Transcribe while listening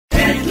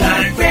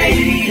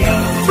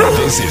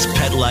This is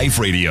Pet Life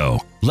Radio.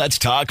 Let's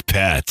talk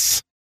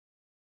pets.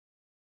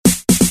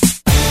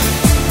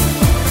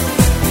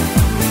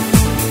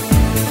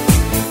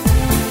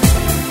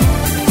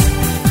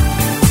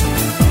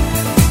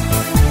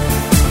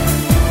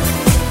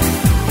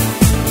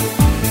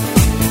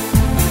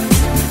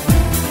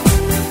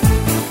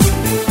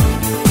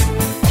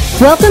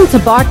 Welcome to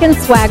Bark and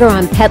Swagger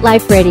on Pet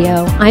Life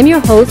Radio. I'm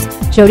your host,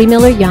 Jody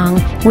Miller-Young.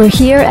 We're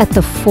here at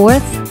the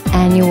 4th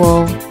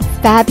annual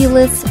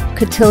Fabulous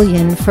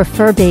Cotillion for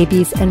Fur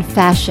Babies and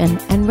Fashion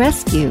and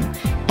Rescue.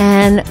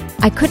 And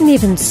I couldn't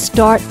even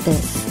start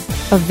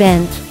this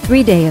event,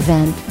 3-day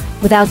event,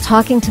 without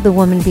talking to the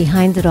woman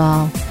behind it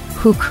all,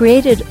 who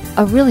created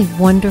a really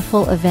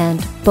wonderful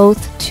event,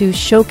 both to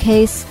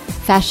showcase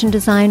fashion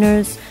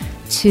designers,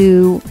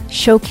 to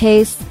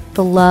showcase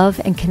the love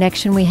and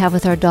connection we have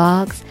with our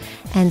dogs,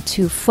 and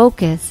to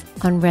focus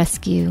on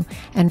rescue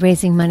and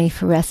raising money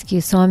for rescue.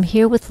 So I'm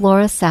here with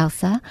Laura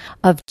Sousa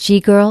of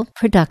G-Girl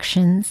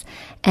Productions,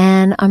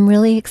 and I'm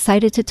really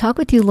excited to talk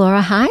with you,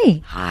 Laura.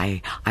 Hi.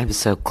 Hi. I'm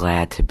so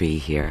glad to be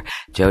here.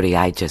 Jody,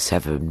 I just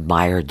have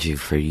admired you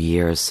for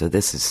years, so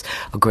this is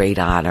a great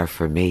honor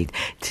for me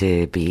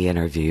to be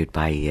interviewed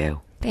by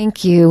you.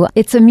 Thank you.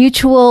 It's a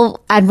mutual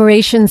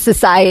admiration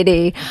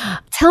society.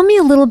 Tell me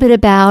a little bit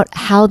about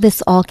how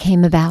this all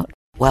came about.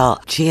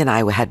 Well, she and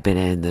I had been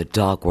in the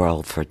dog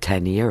world for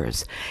 10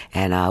 years,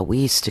 and we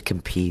used to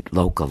compete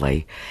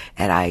locally,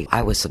 and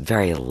I was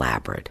very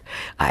elaborate.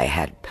 I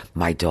had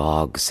my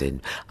dogs,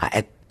 and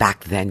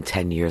back then,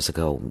 10 years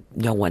ago,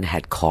 no one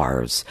had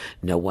cars.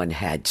 No one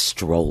had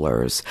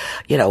strollers.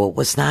 You know, it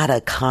was not a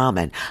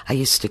common. I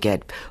used to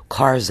get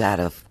cars out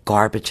of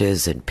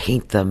garbages and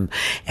paint them,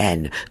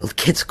 and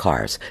kids'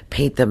 cars,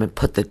 paint them and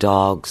put the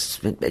dogs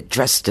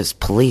dressed as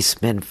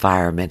policemen,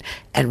 firemen,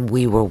 and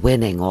we were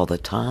winning all the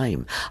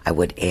time. I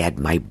would add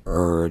my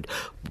bird,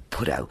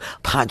 put a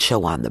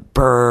poncho on the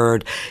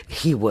bird.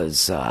 He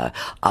was a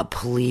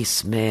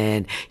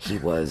policeman. He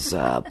was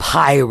a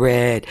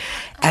pirate.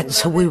 And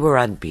so we were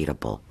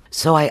unbeatable.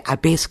 So I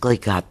basically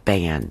got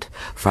banned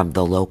from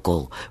the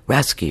local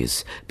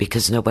rescues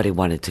because nobody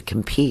wanted to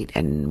compete.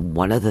 And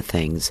one of the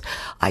things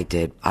I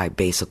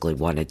basically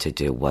wanted to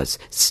do was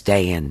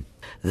stay in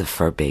the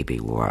fur baby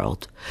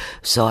world.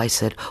 So I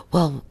said,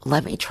 well,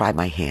 let me try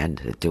my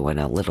hand at doing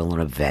a little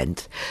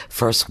event.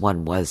 First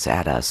one was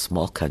at a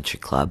small country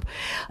club,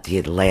 the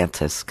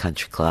Atlantis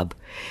Country Club.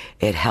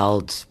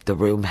 The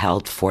room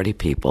held 40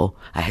 people.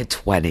 I had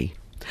 20.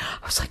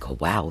 I was like, oh,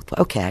 wow,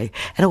 okay.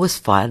 And it was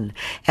fun.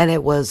 And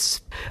it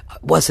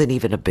wasn't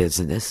even a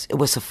business. It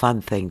was a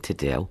fun thing to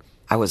do.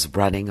 I was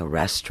running a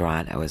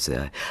restaurant. I was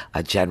a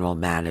general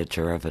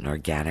manager of an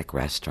organic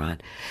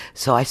restaurant.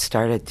 So I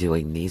started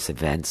doing these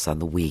events on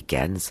the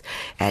weekends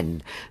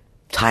and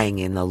tying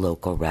in the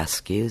local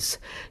rescues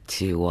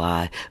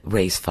to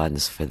raise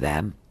funds for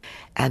them.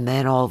 And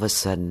then all of a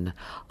sudden,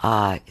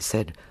 I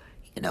said,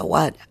 you know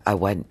what? I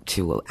went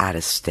to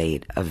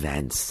out-of-state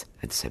events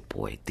and said,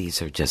 boy,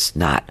 these are just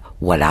not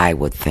what I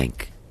would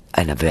think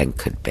an event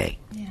could be.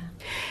 Yeah.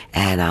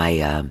 And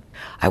I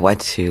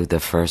went to the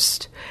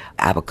first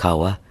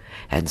Abacoa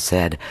and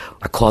said,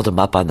 I called him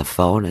up on the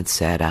phone and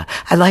said,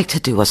 I'd like to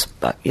do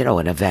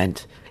an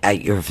event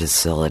at your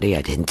facility.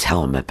 I didn't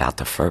tell him about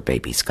the fur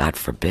babies, God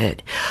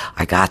forbid.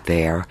 I got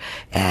there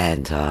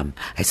and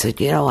I said,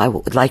 I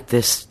would like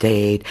this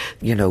stage,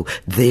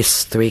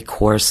 this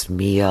 3-course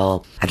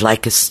meal. I'd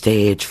like a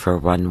stage for a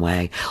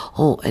runway.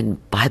 Oh,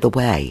 and by the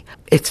way,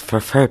 it's for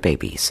fur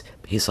babies.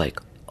 He's like,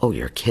 oh,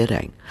 you're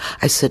kidding.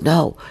 I said,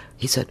 no.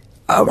 He said,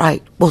 all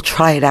right, we'll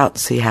try it out and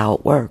see how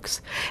it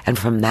works. And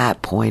from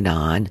that point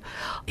on,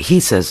 he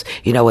says,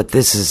 you know what,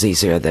 this is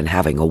easier than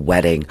having a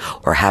wedding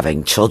or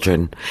having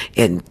children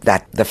in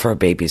that the fur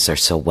babies are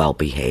so well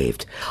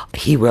behaved.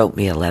 He wrote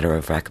me a letter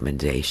of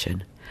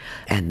recommendation.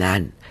 And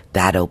then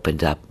that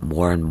opened up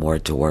more and more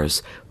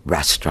doors,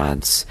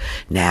 restaurants.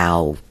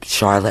 Now,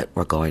 Charlotte,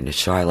 we're going to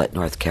Charlotte,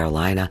 North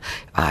Carolina.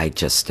 I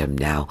just am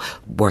now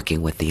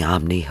working with the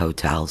Omni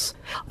hotels.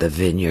 The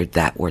vineyard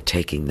that we're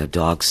taking the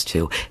dogs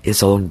to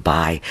is owned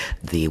by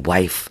the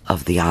wife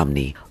of the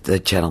Omni, the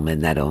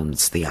gentleman that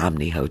owns the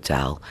Omni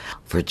Hotel,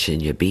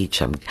 Virginia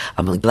Beach. I'm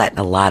letting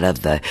a lot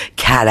of the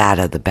cat out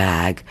of the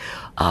bag.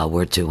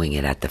 We're doing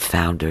it at the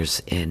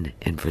Founders Inn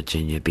in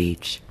Virginia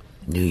Beach,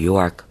 New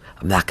York.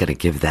 I'm not going to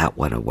give that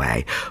one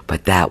away,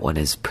 but that one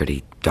is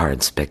pretty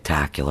darn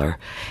spectacular.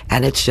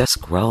 And it's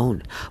just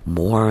grown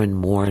more and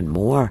more and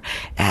more.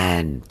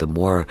 And the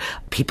more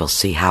people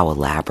see how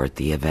elaborate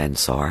the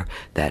events are,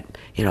 that,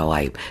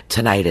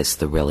 tonight is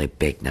the really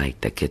big night,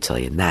 the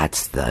cotillion.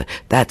 That's the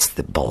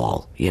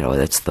ball,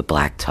 that's the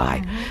black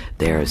tie. Mm-hmm.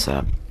 There's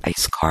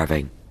ice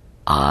carving.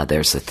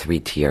 There's a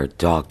 3-tiered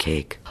dog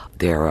cake.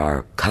 There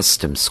are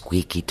custom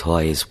squeaky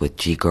toys with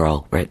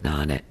G-Girl written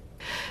on it.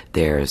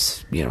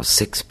 There's,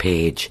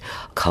 6-page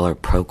color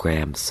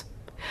programs.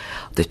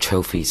 The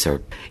trophies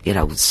are,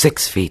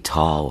 6 feet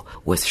tall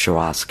with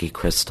Swarovski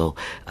crystal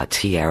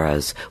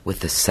tiaras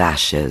with the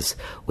sashes.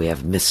 We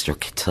have Mr.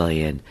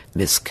 Cotillion,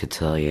 Miss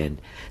Cotillion,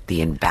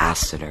 the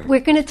ambassador. We're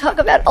going to talk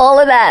about all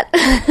of that.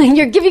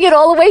 You're giving it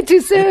all away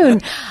too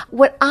soon.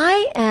 What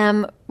I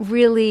am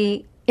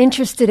really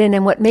interested in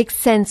and what makes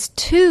sense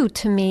too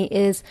to me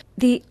is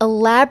the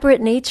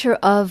elaborate nature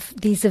of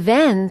these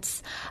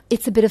events.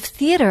 It's a bit of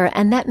theater,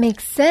 and that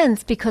makes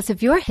sense because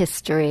of your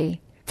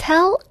history.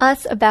 Tell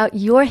us about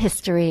your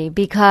history,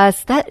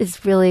 because that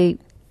is really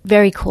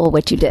very cool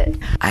what you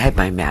did. I had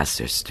my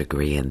master's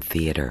degree in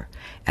theater,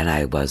 and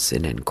I was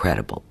an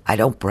incredible. I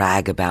don't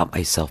brag about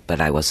myself,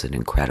 but I was an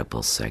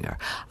incredible singer.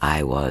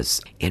 I was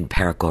in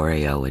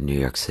Perigorio in New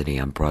York City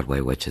on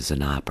Broadway, which is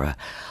an opera.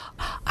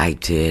 I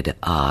did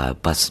a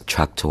bus and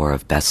truck tour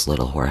of Best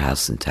Little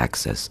Whorehouse in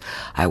Texas.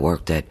 I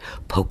worked at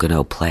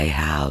Pocono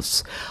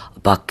Playhouse,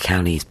 Buck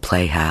County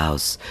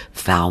Playhouse,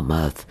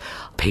 Falmouth,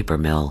 Paper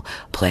Mill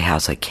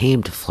Playhouse. I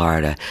came to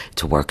Florida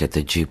to work at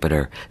the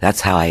Jupiter.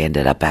 That's how I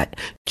ended up at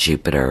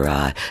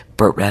Jupiter,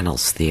 Burt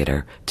Reynolds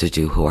Theater, to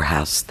do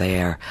Whorehouse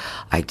there.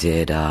 I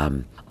did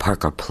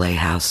Parker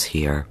Playhouse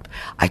here.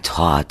 I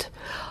taught.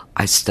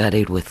 I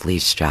studied with Lee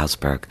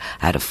Strasberg.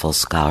 I had a full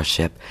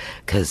scholarship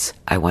because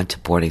I went to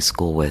boarding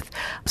school with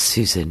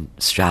Susan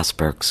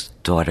Strasberg's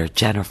daughter,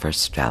 Jennifer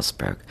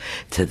Strasberg,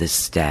 to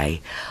this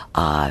day,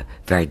 a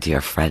very dear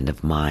friend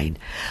of mine.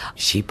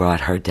 She brought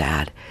her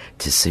dad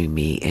to see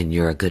me in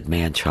You're a Good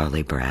Man,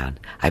 Charlie Brown.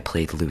 I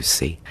played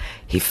Lucy.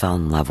 He fell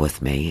in love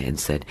with me and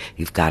said,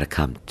 "You've got to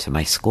come to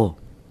my school."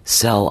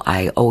 So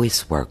I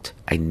always worked.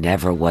 I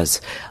never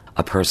was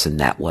a person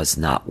that was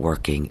not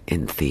working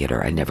in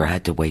theater. I never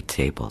had to wait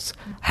tables.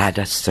 Had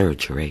a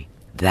surgery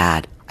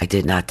that I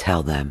did not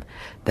tell them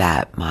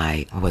that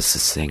I was a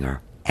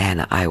singer.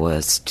 And I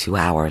was 2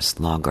 hours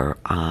longer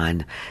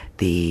on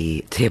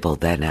the table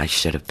than I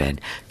should have been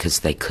because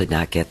they could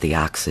not get the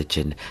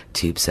oxygen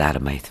tubes out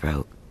of my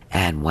throat.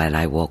 And when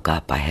I woke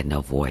up, I had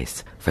no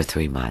voice for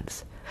 3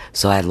 months.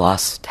 So I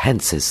lost,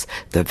 hence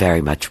the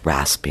very much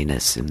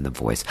raspiness in the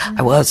voice.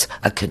 I was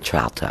a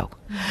contralto,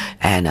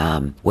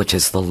 and which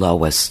is the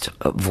lowest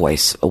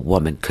voice a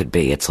woman could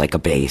be. It's like a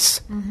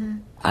bass.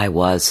 I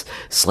was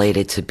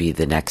slated to be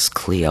the next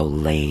Cleo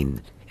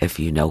Lane, if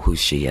you know who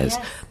she is.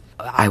 Yes.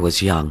 I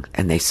was young,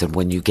 and they said,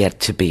 when you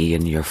get to be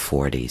in your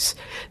 40s,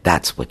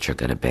 that's what you're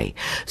going to be.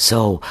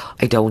 So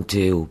I don't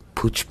do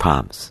pooch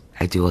proms.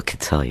 I do a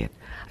cotillion.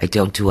 I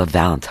don't do a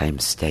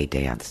Valentine's Day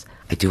dance.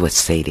 I do a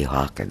Sadie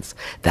Hawkins.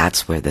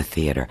 That's where the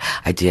theater.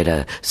 I did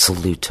a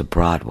salute to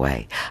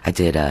Broadway. I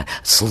did a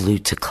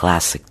salute to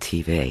classic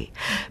TV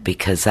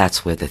because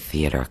that's where the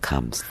theater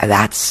comes. And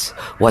that's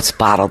what's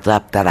bottled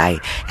up that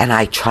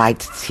I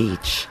tried to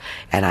teach.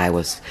 And I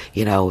was,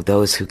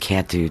 those who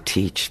can't do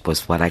teach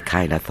was what I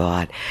kind of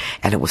thought.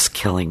 And it was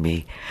killing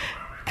me.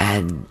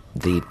 And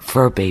the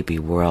Fur Baby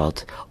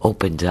world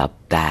opened up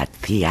that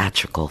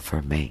theatrical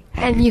for me.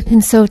 And you can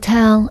so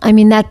tell. I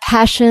mean, that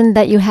passion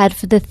that you had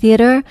for the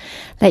theater,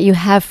 that you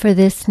have for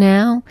this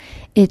now,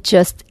 it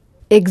just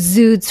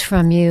exudes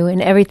from you in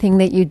everything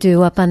that you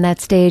do up on that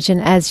stage and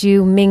as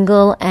you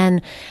mingle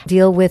and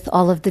deal with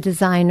all of the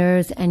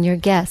designers and your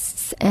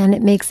guests. And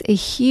it makes a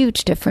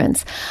huge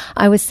difference.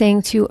 I was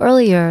saying to you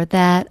earlier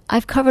that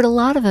I've covered a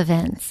lot of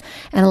events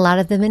and a lot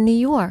of them in New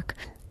York.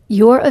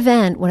 Your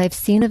event, what I've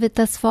seen of it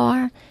thus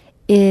far,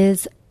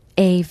 is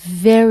a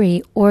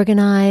very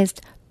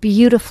organized,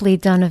 beautifully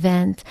done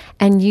event,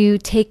 and you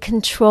take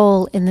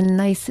control in the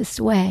nicest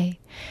way.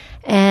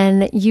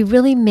 And you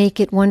really make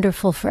it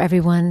wonderful for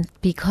everyone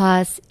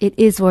because it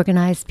is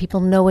organized. People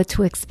know what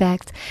to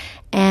expect.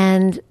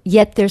 And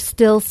yet they're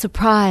still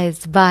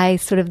surprised by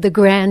sort of the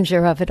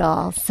grandeur of it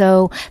all.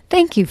 So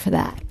thank you for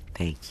that.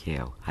 Thank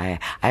you. I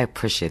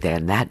appreciate that,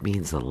 and that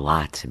means a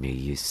lot to me,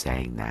 you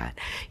saying that.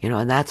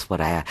 And that's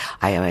what I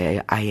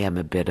am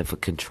a bit of a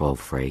control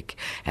freak,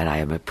 and I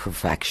am a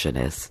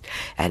perfectionist,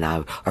 and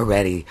I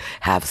already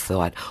have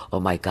thought, oh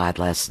my God,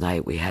 last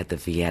night we had the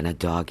Vienna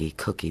Doggy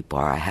cookie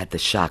bar. I had the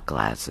shot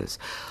glasses.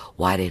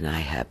 Why didn't I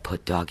have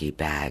put doggy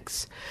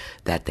bags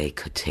that they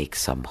could take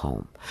some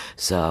home?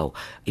 So,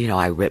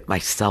 I rip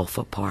myself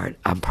apart.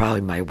 I'm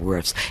probably my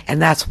worst.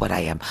 And that's what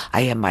I am.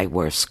 I am my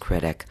worst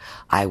critic.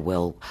 I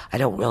don't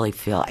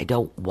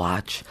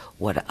watch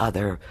what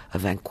other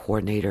event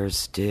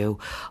coordinators do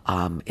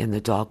in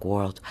the dog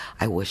world.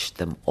 I wish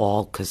them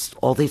all, because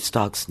all these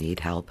dogs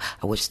need help.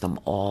 I wish them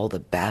all the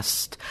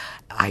best.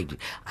 I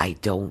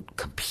don't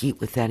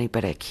compete with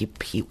anybody. I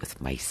compete with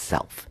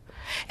myself.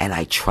 And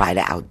I try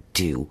to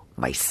outdo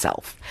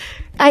myself.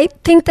 I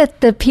think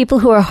that the people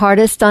who are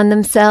hardest on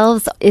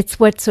themselves, it's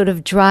what sort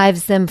of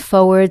drives them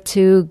forward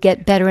to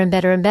get better and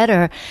better and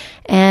better.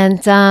 And,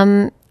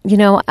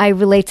 I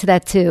relate to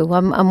that too.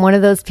 I'm one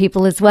of those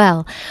people as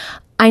well.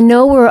 I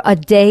know we're a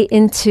day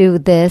into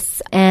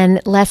this,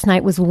 and last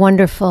night was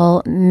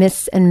wonderful,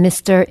 Miss and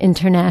Mr.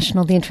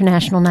 International, the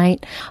International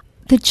Night.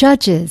 The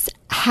judges,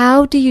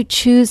 How do you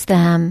choose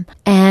them,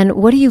 and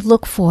what do you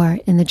look for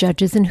in the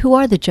judges, and who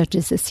are the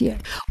judges this year?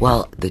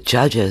 Well, the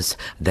judges,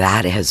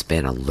 that has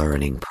been a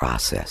learning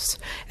process.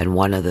 And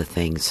one of the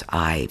things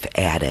I've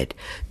added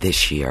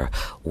this year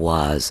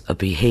was a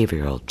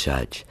behavioral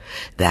judge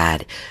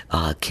that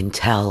can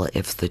tell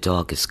if the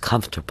dog is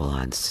comfortable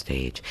on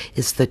stage.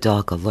 Is the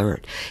dog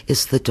alert?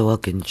 Is the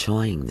dog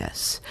enjoying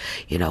this?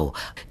 You know,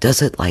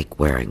 does it like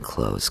wearing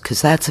clothes?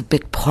 Because that's a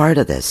big part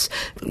of this.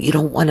 You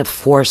don't want to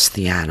force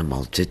the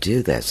animal to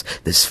do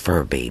this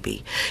fur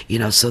baby. You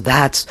know, so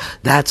that's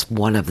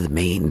one of the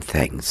main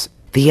things.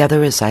 The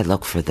other is I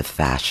look for the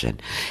fashion.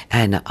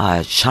 And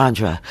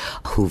Chandra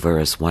Hoover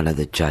is one of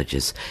the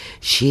judges.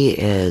 She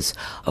is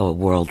a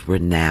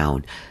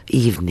world-renowned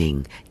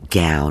evening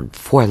gown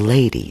for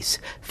ladies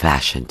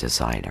fashion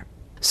designer.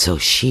 So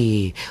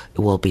she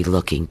will be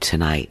looking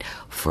tonight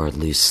for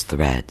loose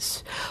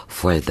threads,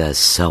 for the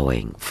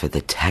sewing, for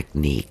the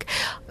technique.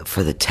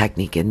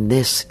 And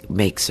this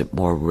makes it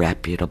more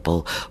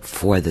reputable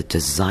for the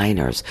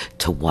designers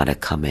to want to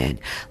come in.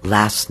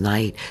 Last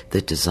night,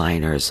 the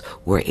designers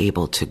were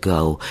able to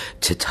go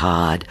to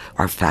Todd,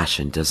 our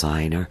fashion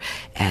designer,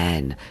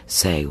 and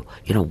say,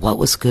 you know, what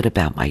was good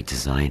about my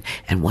design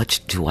and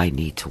what do I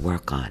need to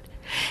work on?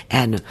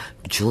 And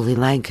Julie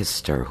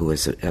Lancaster, who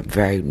is a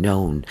very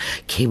known,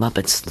 came up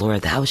and said, Laura,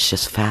 that was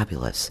just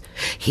fabulous.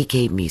 He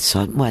gave me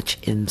so much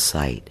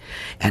insight,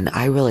 and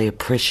I really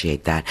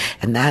appreciate that.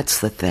 And that's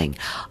the thing.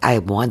 I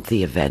want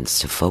the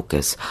events to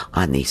focus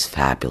on these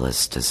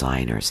fabulous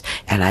designers,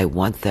 and I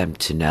want them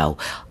to know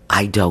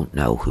I don't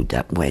know who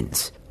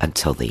wins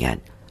until the end.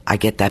 I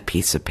get that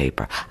piece of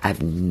paper. I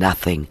have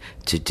nothing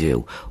to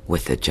do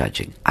with the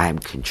judging. I'm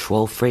a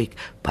control freak,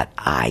 but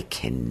I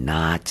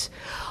cannot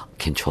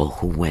control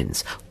who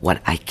wins.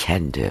 What I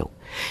can do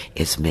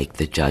is make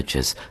the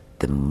judges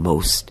the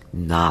most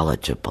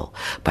knowledgeable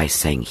by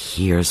saying,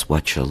 here's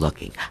what you're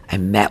looking. I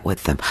met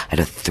with them. I had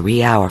a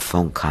 3-hour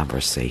phone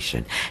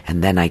conversation,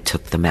 and then I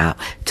took them out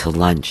to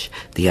lunch,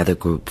 the other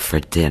group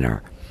for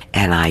dinner.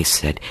 And I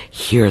said,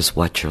 here's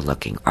what you're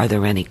looking. Are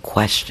there any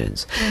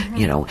questions? Mm-hmm.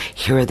 You know,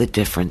 here are the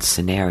different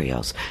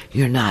scenarios.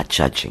 You're not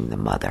judging the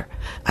mother.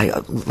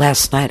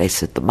 Last night I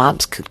said the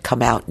moms could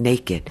come out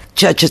naked.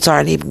 Judges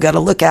aren't even going to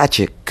look at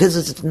you because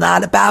it's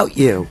not about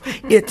you.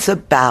 It's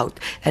about,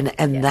 and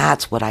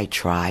that's what I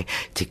try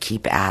to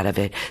keep out of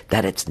it,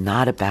 that it's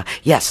not about,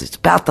 yes, it's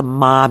about the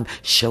mom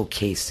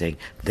showcasing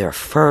their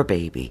fur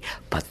baby,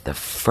 but the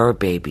fur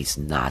baby's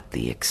not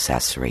the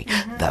accessory.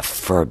 Mm-hmm. The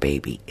fur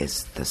baby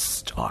is the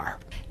star.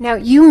 Now,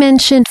 you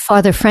mentioned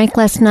Father Frank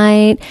last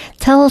night.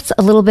 Tell us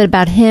a little bit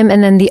about him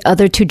and then the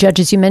other two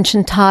judges. You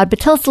mentioned Todd, but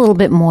tell us a little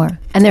bit more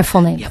and their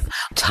full names. Yep.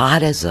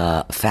 Todd is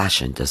a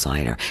fashion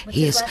designer.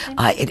 He is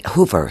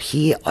Hoover.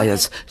 He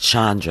is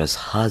Chandra's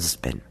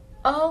husband.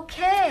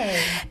 Okay.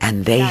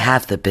 And they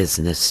have the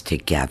business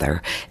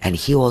together, and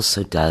he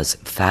also does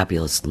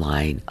fabulous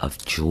line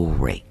of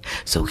jewelry.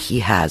 So he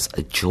has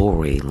a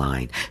jewelry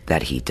line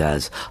that he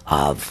does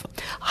of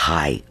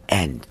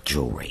high-end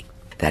jewelry,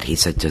 that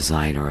he's a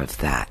designer of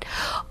that.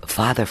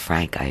 Father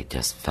Frank, I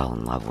just fell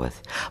in love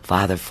with.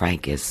 Father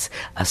Frank is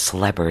a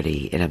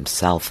celebrity in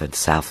himself in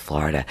South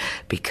Florida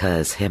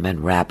because him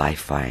and Rabbi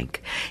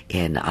Frank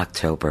in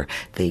October,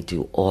 they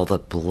do all the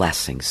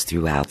blessings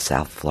throughout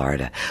South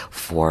Florida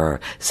for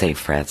St.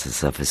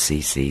 Francis of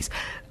Assisi's,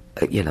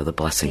 you know, the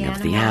blessing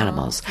of the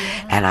animals.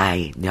 Yeah. And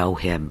I know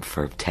him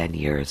for 10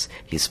 years.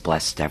 He's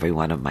blessed every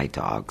one of my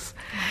dogs,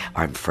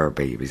 our fur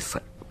babies.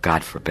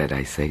 God forbid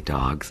I say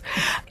dogs.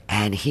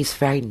 And he's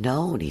very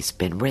known. He's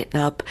been written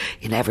up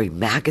in every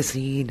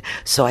magazine.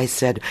 So I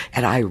said,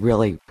 and I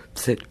really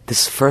said,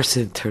 this first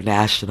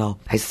international,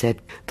 I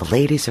said, the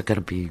ladies are going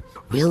to be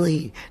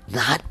really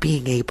not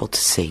being able to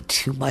say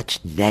too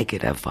much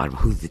negative on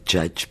who the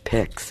judge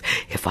picks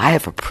if I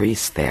have a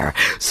priest there.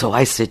 So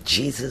I said,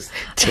 Jesus,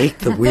 take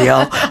the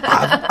wheel.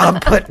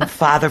 I'm putting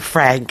Father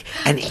Frank.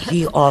 And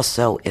he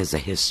also is a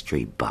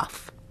history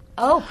buff.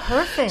 Oh,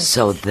 perfect.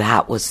 So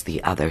that was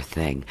the other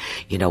thing.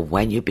 You know,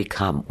 when you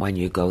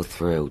go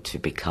through to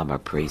become a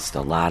priest,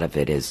 a lot of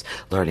it is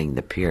learning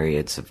the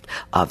periods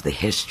of the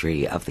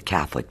history of the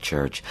Catholic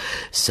Church.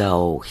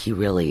 So he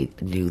really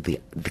knew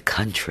the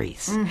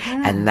countries.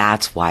 Mm-hmm. And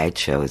that's why I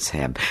chose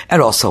him.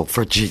 And also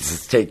for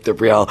Jesus Take the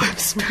Wheel.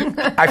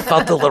 I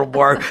felt a little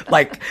more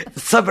like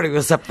somebody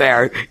was up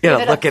there, you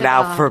know, looking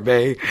out for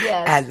me.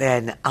 Yes.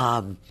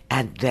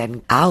 And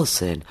then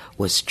Allison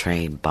was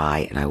trained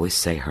by, and I always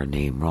say her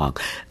name wrong,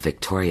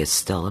 Victoria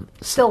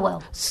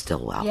Stillwell.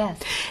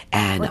 Yes.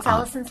 And what's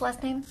Allison's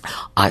last name?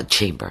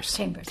 Chambers.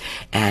 Chambers.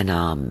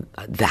 And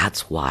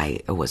that's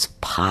why it was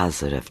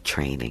positive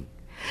training,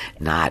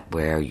 not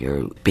where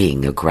you're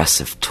being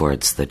aggressive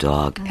towards the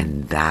dog. Mm.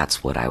 And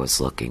that's what I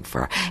was looking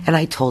for. Mm. And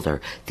I told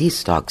her,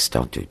 these dogs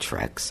don't do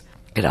tricks.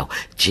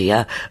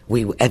 Gia,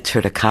 we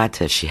entered a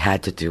contest. She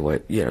had to do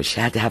it. She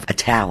had to have a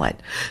talent.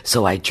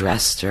 So I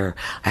dressed her.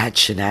 I had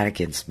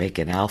Shenanigans make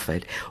an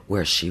outfit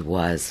where she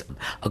was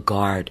a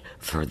guard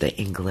for the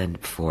England,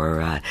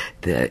 for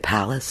the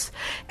palace.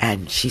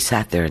 And she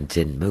sat there and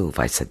didn't move.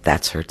 I said,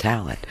 that's her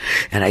talent.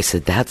 And I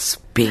said, that's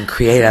being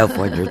creative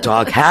when your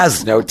dog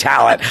has no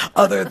talent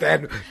other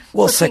than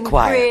we'll sit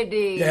quiet.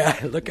 Pretty. Yeah,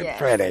 looking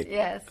pretty.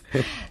 Yes.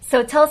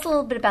 So tell us a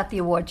little bit about the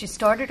awards. You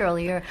started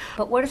earlier,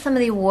 but what are some of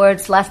the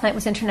awards? Last night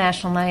was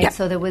International Night,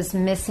 so there was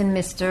Miss and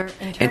Mr.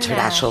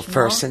 International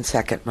first and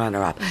second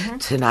runner-up. Mm-hmm.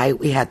 Tonight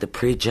we had the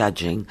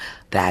prejudging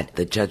that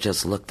the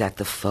judges looked at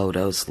the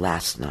photos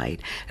last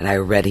night, and I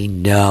already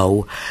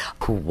know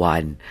who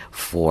won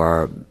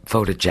for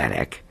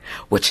photogenic,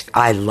 which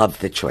I love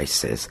the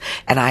choices.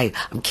 And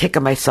I'm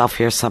kicking myself.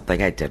 Here's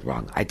something I did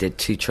wrong. I did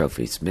 2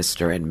 trophies,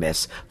 Mr. and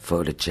Miss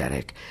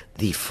Photogenic.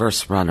 The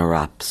first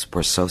runner-ups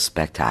were so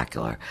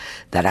spectacular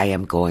that I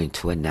am going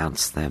to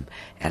announce them,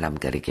 and I'm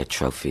going to get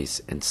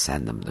trophies and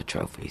send them the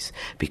trophies.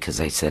 Because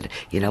I said,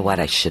 you know what,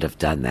 I should have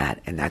done that,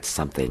 and that's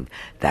something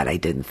that I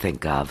didn't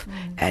think of,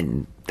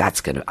 and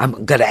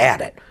I'm going to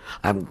add it.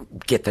 I'm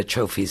get the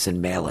trophies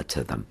and mail it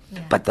to them,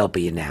 but they'll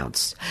be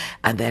announced.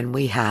 And then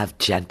we have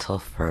Gentle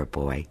Fur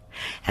Boy,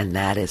 and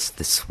that is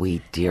the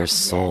sweet, dear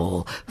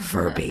soul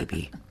fur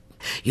baby.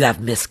 You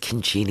have Miss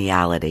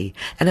Congeniality,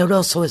 and it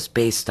also is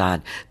based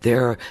on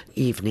their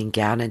evening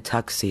gown and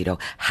tuxedo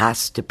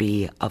has to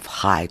be of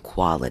high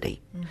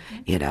quality,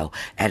 and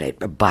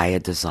it by a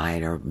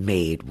designer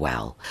made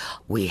well.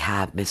 We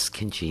have Miss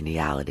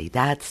Congeniality.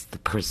 That's the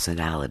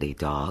personality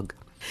dog.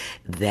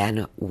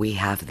 Then we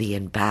have the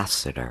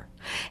Ambassador,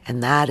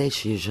 and that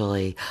is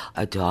usually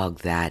a dog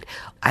that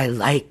I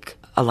like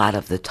a lot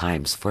of the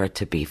times for it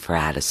to be for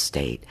out of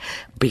state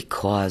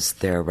because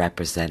they're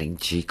representing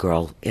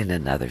G-Girl in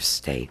another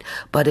state.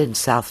 But in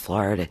South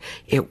Florida,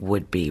 it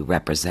would be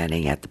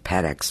representing at the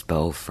Pet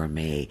Expo for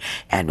me.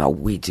 And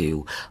we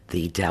do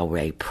the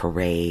Delray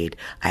Parade.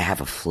 I have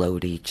a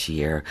float each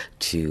year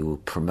to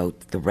promote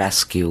the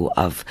rescue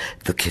of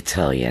the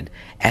cotillion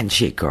and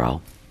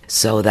G-Girl.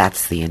 So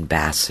that's the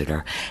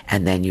Ambassador.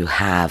 And then you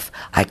have,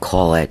 I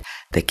call it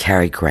the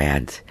Cary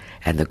Grant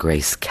and the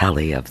Grace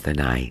Kelly of the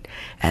night.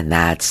 And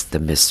that's the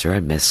Mr.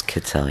 and Miss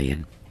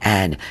Cotillion.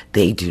 And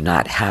they do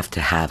not have to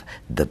have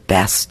the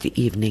best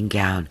evening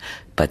gown,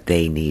 but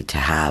they need to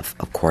have,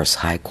 of course,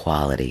 high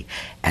quality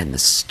and the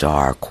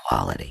star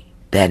quality.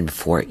 Then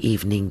for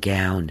evening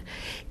gown,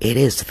 it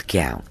is the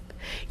gown.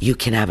 You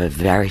can have a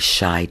very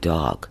shy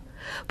dog,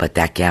 but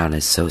that gown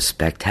is so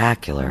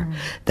spectacular.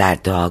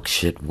 That dog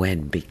should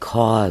win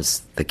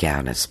because the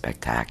gown is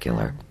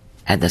spectacular.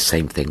 And the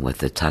same thing with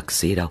the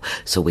tuxedo.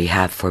 So we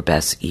have for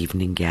best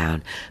evening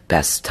gown,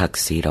 best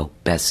tuxedo,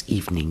 best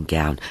evening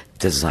gown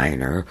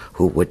designer,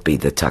 who would be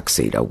the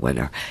tuxedo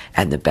winner,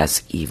 and the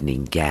best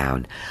evening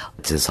gown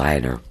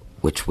designer,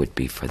 which would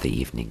be for the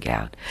evening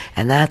gown.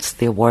 And that's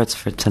the awards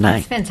for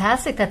tonight. That's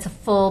fantastic. That's a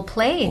full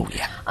plate. Oh,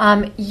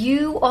 yeah.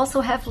 You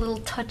also have little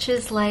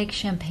touches like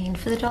champagne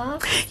for the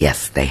dog?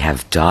 Yes, they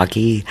have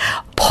doggy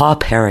Paw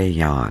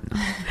Perignon.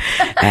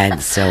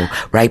 And so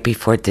right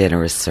before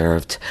dinner is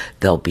served,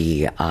 there'll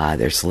be,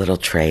 there's little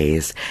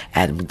trays,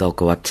 and they'll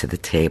go up to the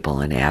table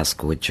and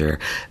ask, would your,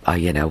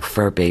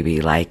 fur baby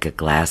like a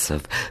glass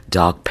of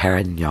Dog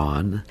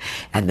Perignon?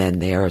 And then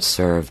they are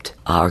served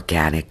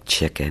organic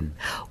chicken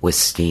with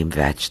steamed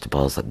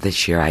vegetables.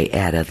 This year I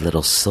added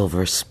little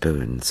silver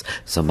spoons,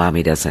 so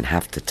mommy doesn't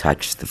have to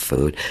touch the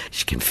food.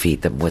 She can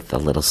feed them with a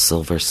little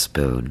silver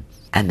spoon.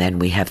 And then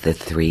we have the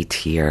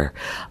 3-tier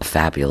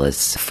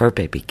fabulous fur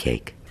baby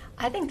cake.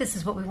 I think this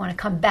is what we want to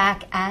come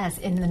back as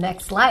in the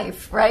next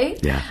life, right?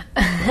 Yeah,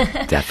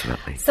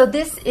 definitely. So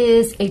this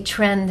is a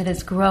trend that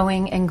is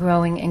growing and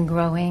growing and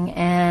growing,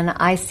 and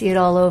I see it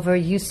all over.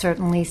 You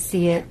certainly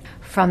see it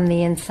from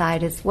the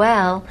inside as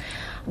well.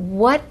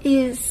 What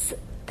is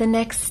the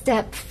next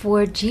step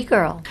for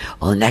G-Girl?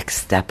 Well, the next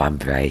step, I'm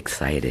very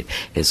excited,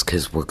 is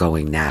because we're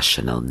going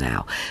national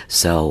now.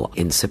 So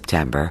in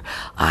September,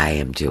 I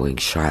am doing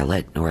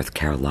Charlotte, North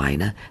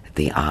Carolina,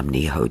 the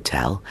Omni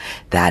Hotel.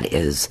 That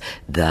is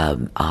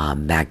the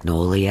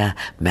Magnolia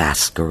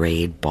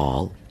Masquerade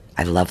Ball.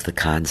 I love the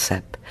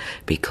concept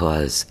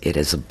because it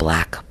is a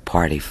black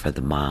party for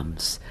the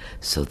moms.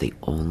 So the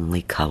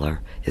only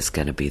color is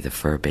going to be the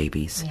fur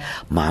babies. Yeah.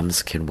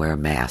 Moms can wear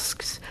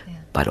masks,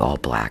 but all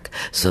black.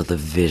 So the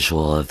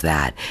visual of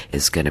that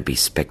is going to be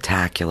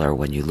spectacular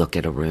when you look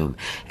at a room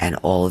and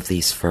all of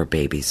these fur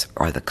babies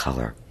are the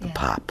color, the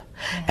pop.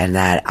 Yeah. And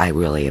that I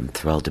really am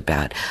thrilled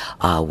about.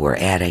 We're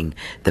adding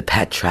the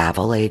pet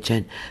travel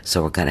agent,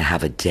 so we're going to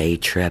have a day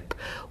trip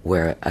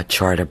where a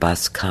charter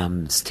bus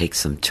comes,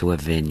 takes them to a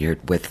vineyard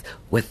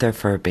with their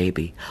fur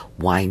baby,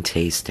 wine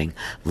tasting,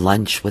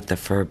 lunch with the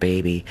fur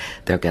baby.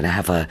 They're going to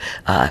have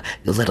a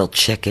little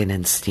chicken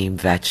and steamed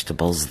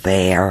vegetables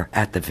there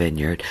at the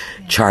vineyard.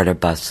 Yeah. Charter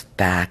bus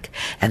back.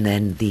 And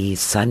then the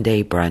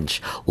Sunday brunch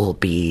will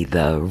be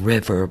the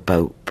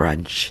riverboat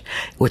brunch,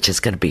 which is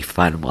going to be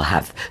fun. We'll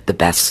have the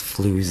best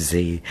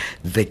floozy,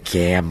 the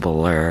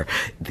gambler,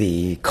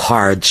 the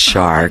card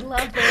shark. I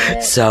love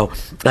it. So,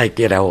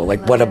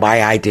 one of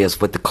my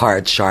ideas with the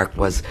card shark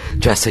was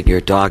dressing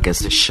your dog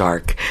as a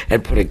shark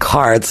and putting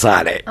cards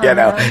on it.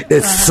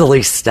 It's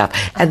silly stuff.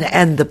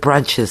 And the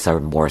brunches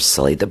are more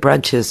silly. The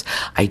brunches,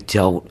 I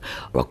don't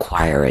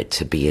require it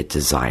to be a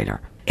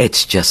designer.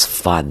 It's just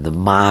fun. The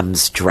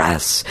moms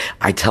dress.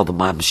 I tell the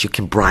moms you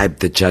can bribe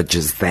the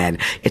judges then.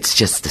 It's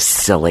just a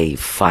silly,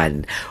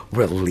 fun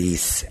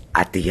release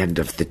at the end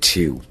of the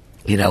two,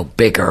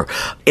 bigger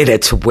in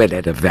it to win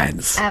at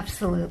events.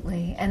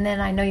 Absolutely. And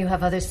then I know you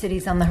have other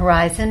cities on the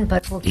horizon,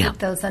 but we'll keep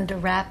those under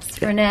wraps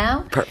for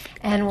now. Perfect.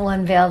 And we'll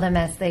unveil them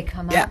as they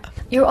come Yeah. up.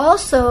 You're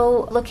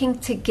also looking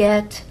to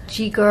get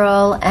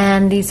G-Girl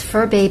and these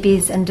fur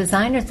babies and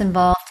designers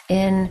involved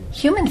in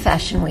Human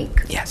Fashion Week.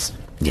 Yes.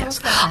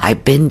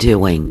 I've been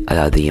doing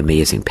the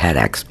Amazing Pet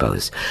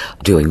Expos,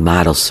 doing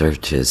model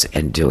searches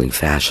and doing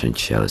fashion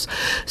shows.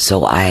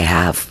 So I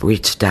have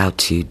reached out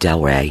to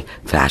Delray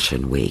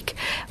Fashion Week.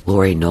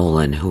 Lori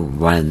Nolan, who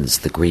runs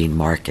the Green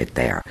Market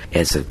there,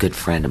 is a good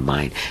friend of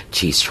mine.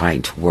 She's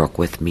trying to work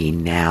with me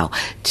now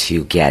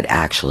to get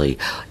actually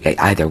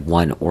either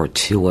one or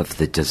two of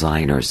the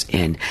designers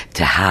in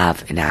to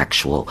have an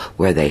actual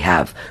where they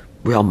have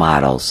real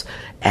models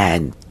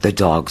and the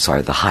dogs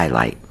are the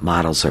highlight.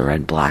 Models are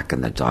in black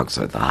and the dogs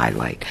are the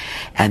highlight.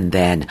 And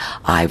then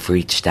I've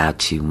reached out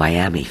to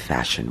Miami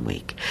Fashion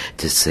Week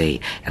to see,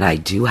 and I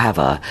do have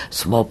a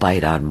small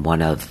bite on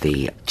one of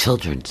the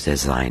children's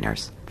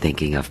designers,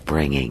 thinking of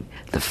bringing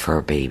the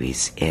fur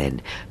babies in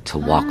to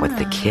walk with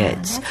the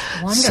kids.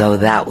 So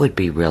that would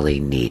be really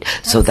neat.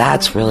 So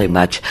that's really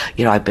much,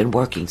 I've been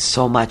working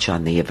so much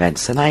on the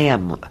events, and I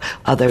am,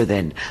 other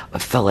than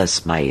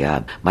Phyllis,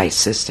 my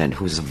assistant,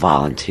 who's a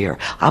volunteer,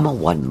 I'm a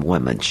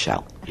one-woman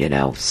show.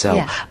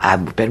 So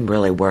I've been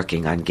really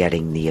working on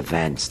getting the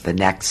events. The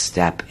next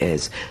step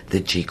is the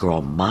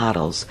G-Girl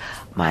models.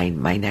 My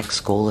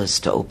next goal is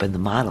to open the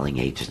modeling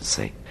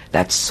agency.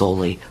 That's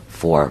solely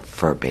for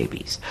fur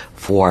babies,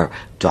 for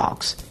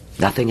dogs.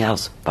 Nothing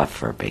else but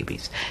fur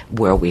babies,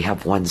 where we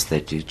have ones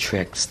that do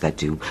tricks, that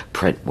do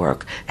print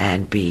work,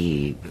 and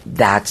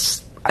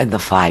that's in the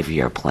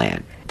 5-year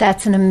plan.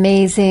 That's an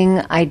amazing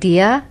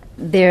idea.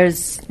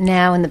 There's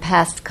now, in the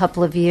past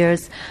couple of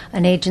years,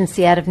 an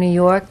agency out of New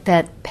York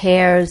that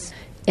pairs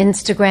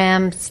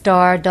Instagram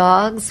star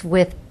dogs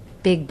with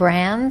big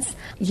brands.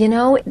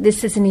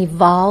 This is an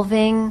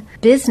evolving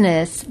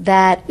business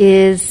that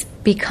is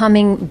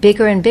becoming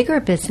bigger and bigger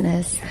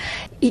business.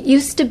 It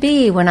used to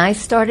be, when I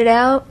started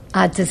out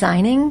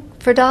designing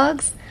for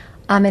dogs,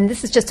 and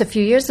this is just a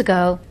few years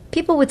ago,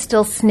 people would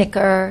still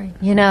snicker,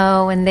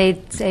 and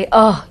they'd say,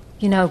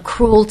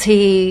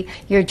 cruelty,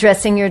 you're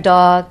dressing your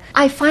dog.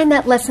 I find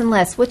that less and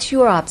less. What's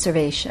your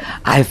observation?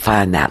 I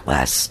find that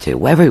less,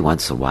 too. Every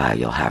once in a while,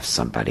 you'll have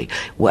somebody,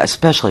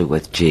 especially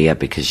with Gia,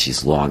 because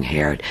she's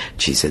long-haired.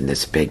 She's in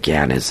this big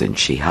gown, isn't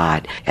she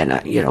hot? And,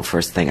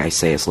 first thing I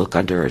say is, look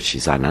under her.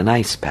 She's on an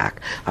ice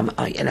pack.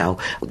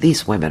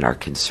 These women are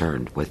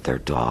concerned with their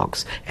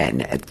dogs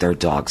and their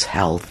dog's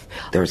health.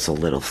 There's a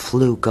little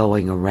flu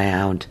going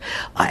around.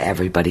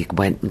 Everybody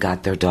went and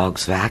got their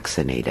dogs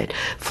vaccinated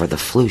for the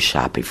flu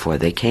shot before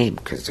they came,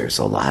 because there's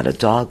a lot of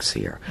dogs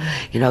here.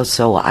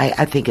 So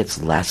I think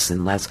it's less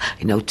and less.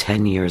 I know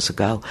 10 years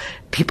ago,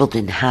 people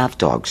didn't have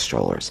dog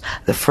strollers.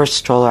 The first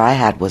stroller I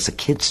had was a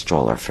kid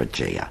stroller for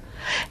Gia.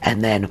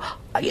 And then,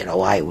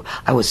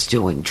 I was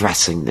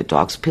dressing the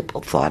dogs. People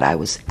thought I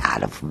was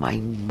out of my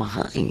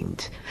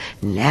mind.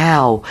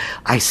 Now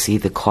I see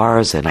the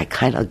cars and I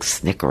kind of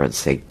snicker and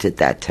say, did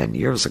that 10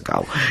 years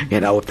ago.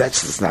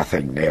 This is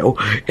nothing new.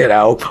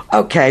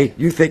 Okay,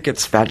 you think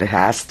it's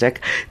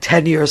fantastic.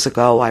 10 years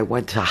ago, I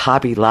went to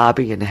Hobby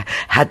Lobby and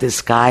had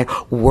this guy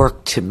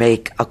work to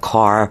make a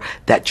car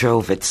that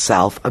drove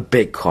itself, a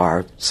big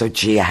car. So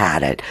Gia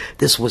had it.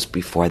 This was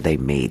before they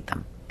made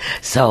them.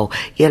 So,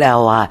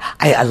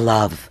 I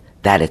love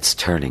that it's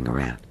turning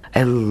around.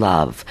 I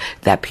love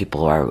that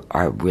people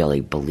are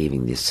really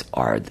believing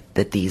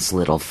that these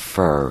little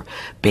fur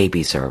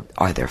babies are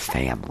their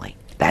family.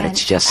 That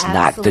it's just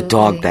not the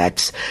dog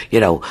that's,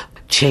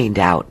 chained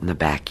out in the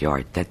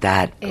backyard.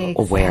 That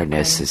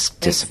awareness is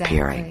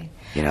disappearing. Exactly.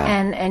 you know.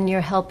 And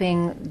you're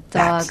helping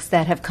dogs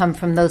that have come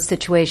from those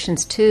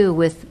situations too,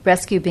 with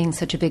rescue being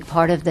such a big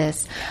part of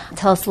this.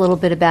 Tell us a little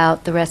bit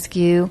about the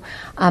rescue.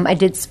 I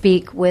did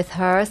speak with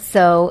her,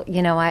 so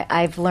you know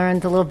I've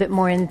learned a little bit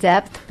more in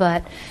depth.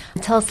 But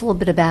tell us a little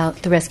bit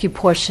about the rescue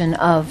portion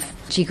of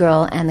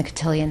G-Girl and the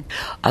Cotillion.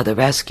 The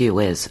rescue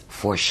is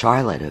for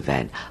Charlotte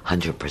event.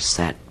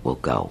 100% will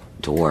go.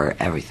 Door,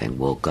 everything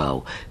will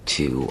go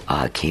to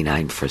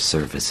Canine for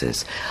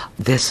Services.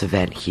 This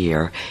event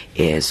here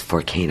is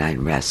for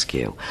canine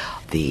rescue.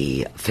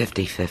 The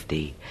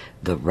 50-50,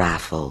 the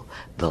raffle,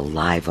 the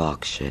live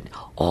auction,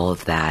 all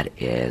of that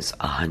is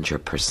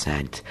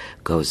 100%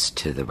 goes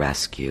to the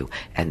rescue,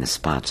 and the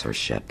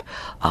sponsorship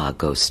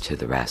goes to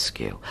the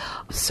rescue.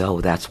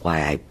 So that's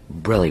why I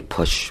really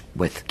push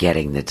with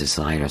getting the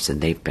designers,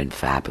 and they've been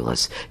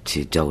fabulous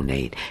to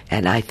donate.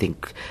 And I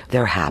think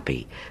they're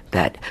happy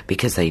that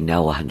because they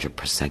know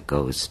 100%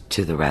 goes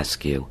to the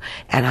rescue.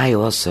 And I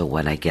also,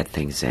 when I get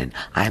things in,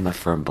 I'm a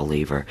firm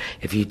believer,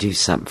 if you do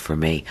something for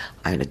me,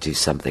 I'm going to do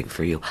something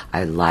for you.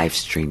 I live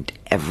streamed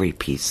every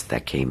piece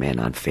that came in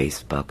on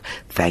Facebook,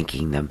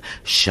 thanking them,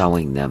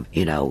 showing them,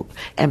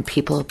 and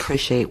people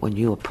appreciate when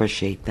you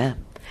appreciate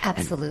them.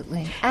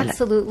 Absolutely.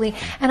 Absolutely.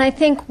 And I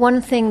think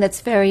one thing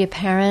that's very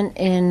apparent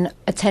in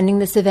attending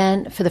this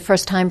event for the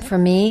first time for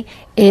me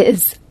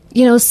is,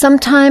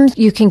 sometimes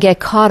you can get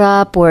caught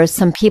up, or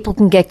some people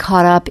can get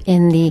caught up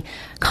in the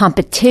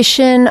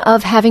competition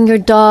of having your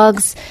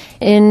dogs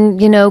in,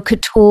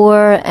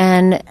 couture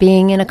and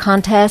being in a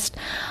contest.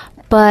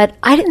 But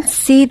I didn't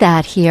see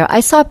that here.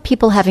 I saw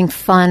people having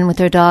fun with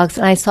their dogs,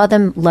 and I saw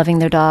them loving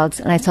their dogs,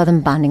 and I saw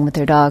them bonding with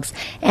their dogs,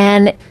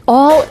 and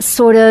all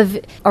sort of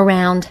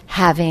around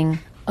having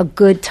a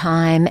good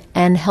time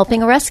and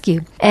helping a rescue.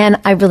 And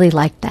I really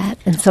like that.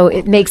 And so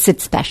it makes it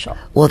special.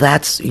 Well,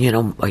 that's,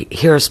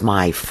 here's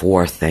my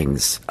 4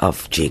 things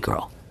of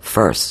G-Girl.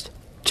 First,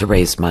 to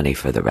raise money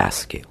for the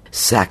rescue.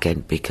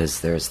 Second,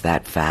 because there's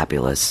that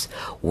fabulous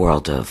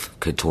world of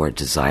couture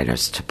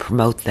designers, to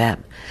promote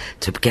them,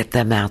 to get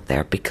them out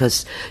there,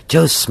 because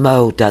Joe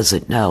Smo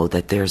doesn't know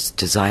that there's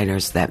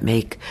designers that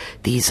make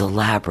these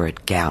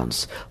elaborate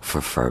gowns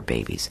for fur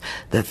babies.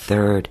 The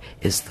third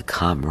is the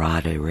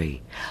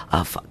camaraderie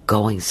of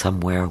going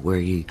somewhere where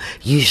you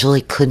usually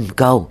couldn't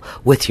go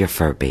with your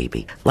fur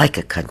baby, like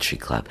a country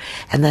club.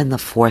 And then the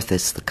fourth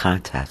is the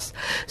contest.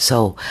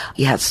 So,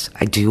 yes,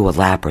 I do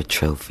elaborate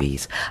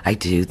trophies. I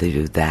do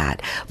that.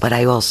 But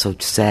I also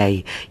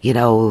say,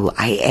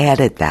 I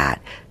added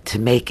that to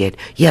make it,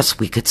 yes,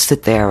 we could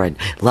sit there and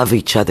love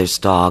each other's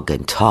dog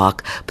and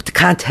talk, but the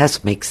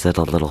contest makes it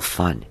a little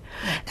fun.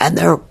 And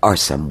there are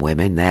some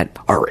women that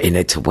are in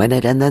it to win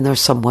it, and then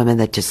there's some women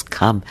that just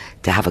come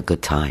to have a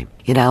good time,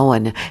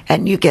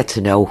 and you get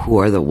to know who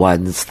are the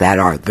ones that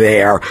are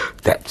there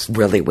that's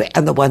really,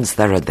 and the ones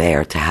that are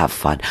there to have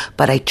fun.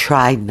 But I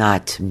try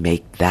not to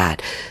make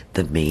that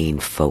the main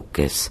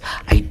focus.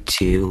 I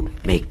do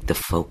make the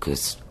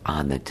focus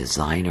on the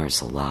designers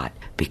a lot,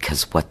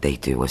 because what they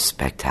do is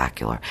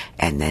spectacular,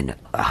 and then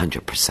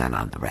 100%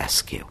 on the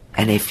rescue.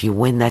 And if you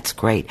win, that's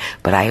great.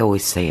 But I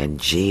always say, in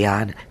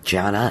Gianna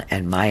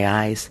and my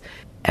eyes,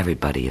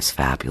 everybody is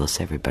fabulous.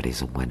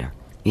 Everybody's a winner.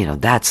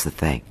 That's the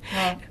thing.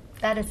 Well,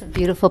 that is a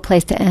beautiful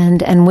place to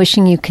end, and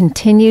wishing you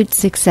continued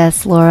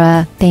success,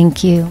 Laura.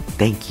 Thank you.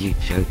 Thank you,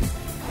 Jody.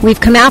 We've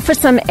come out for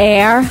some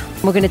air.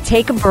 We're going to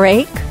take a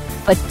break,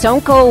 but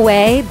don't go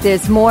away.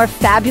 There's more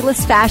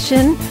fabulous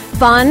fashion,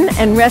 fun,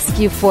 and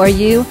rescue for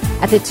you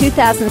at the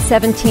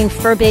 2017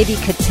 Fur Baby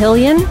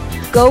Cotillion.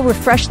 Go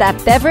refresh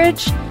that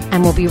beverage,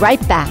 and we'll be right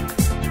back.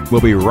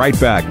 We'll be right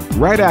back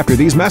right after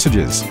these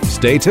messages.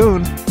 Stay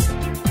tuned.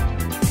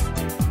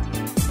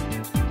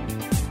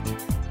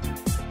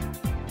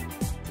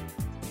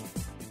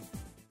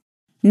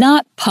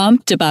 Not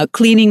pumped about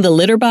cleaning the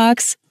litter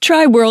box?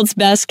 Try World's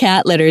Best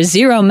Cat Litter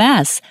Zero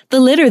Mess, the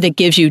litter that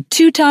gives you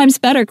 2 times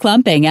better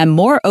clumping and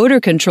more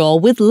odor control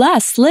with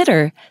less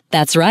litter.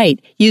 That's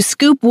right. You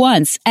scoop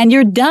once and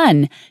you're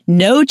done.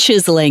 No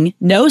chiseling,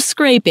 no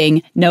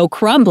scraping, no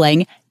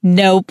crumbling,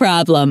 no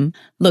problem.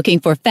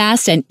 Looking for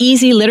fast and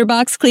easy litter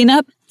box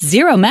cleanup?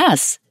 Zero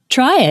Mess.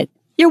 Try it.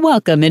 You're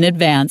welcome in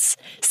advance.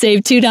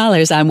 Save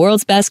 $2 on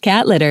World's Best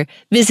Cat Litter.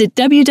 Visit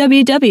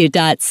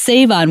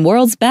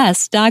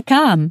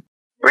www.saveonworldsbest.com.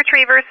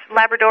 Retrievers,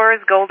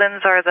 Labradors,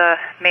 Goldens are the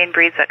main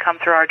breeds that come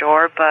through our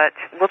door, but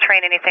we'll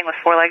train anything with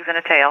 4 legs and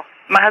a tail.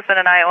 My husband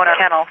and I own a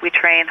kennel. We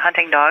train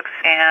hunting dogs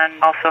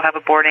and also have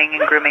a boarding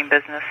and grooming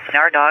business. And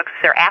our dogs,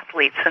 they're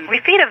athletes, and we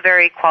feed a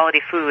very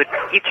quality food.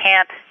 You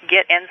can't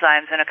get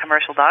enzymes in a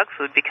commercial dog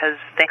food because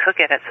they cook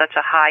it at such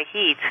a high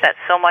heat that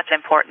so much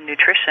important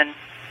nutrition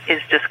is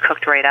just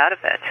cooked right out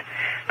of it.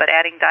 But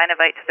adding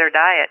Dinovite to their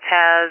diet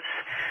has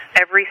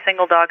every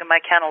single dog in my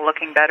kennel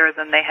looking better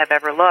than they have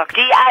ever looked.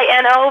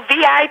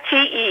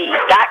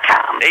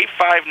 DINOVITE.com.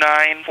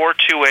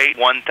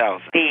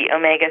 859-428-1000. The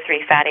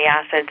omega-3 fatty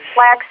acids.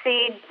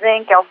 Flaxseed,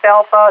 zinc,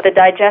 alfalfa. The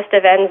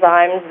digestive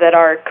enzymes that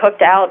are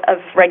cooked out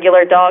of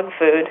regular dog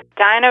food.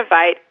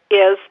 Dinovite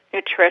is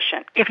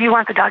nutrition. If you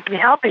want the dog to be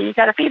healthy, you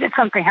got to feed it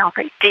something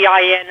healthy.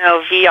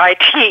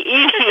 DINOVITE.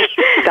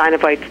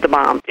 Dinovite's the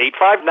bomb.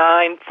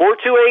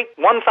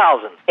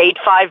 859-428-1000.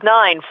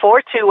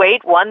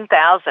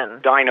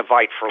 859-428-1000.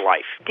 Dinovite for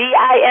life.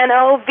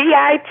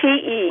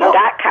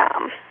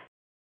 DINOVITE.com.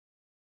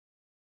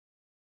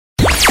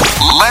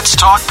 Let's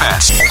talk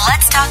pets.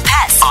 Let's talk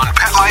pets On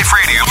Pet Life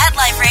Radio. Pet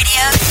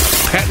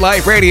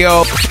Life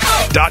Radio.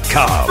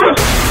 PetLifeRadio.com.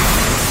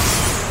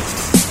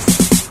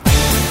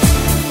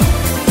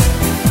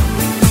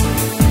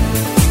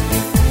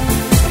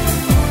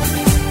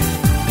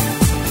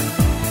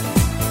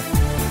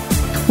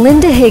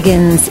 Linda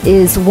Higgins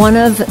is one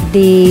of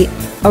the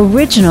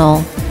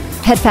original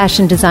pet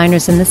fashion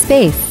designers in the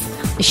space.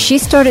 She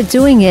started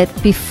doing it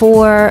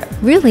before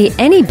really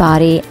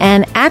anybody,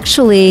 and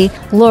actually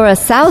Laura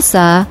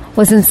Sousa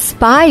was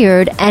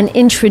inspired and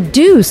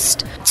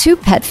introduced to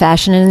pet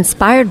fashion and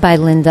inspired by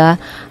Linda,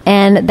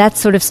 and that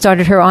sort of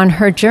started her on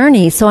her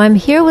journey. So I'm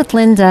here with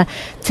Linda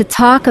to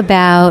talk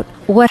about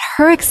what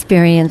her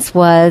experience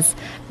was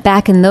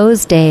back in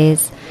those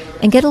days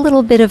and get a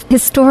little bit of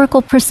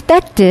historical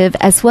perspective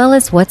as well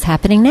as what's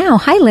happening now.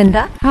 Hi,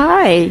 Linda.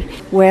 Hi.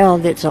 Well,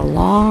 that's a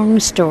long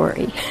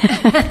story.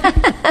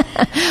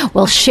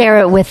 Well, share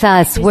it with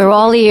us. We're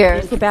all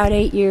ears. It's about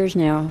 8 years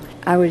now.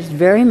 I was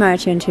very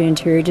much into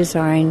interior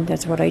design.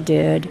 That's what I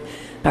did.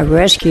 I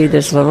rescued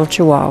this little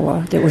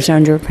Chihuahua that was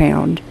under a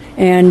pound.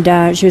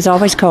 And she was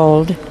always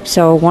cold.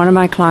 So one of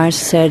my clients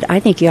said,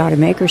 I think you ought to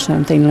make her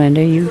something,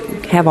 Linda. You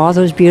have all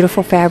those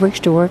beautiful fabrics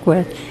to work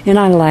with. And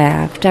I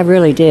laughed. I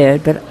really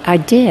did. But I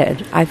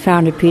did. I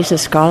found a piece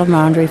of Scala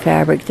Mondri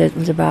fabric that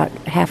was about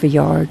half a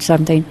yard,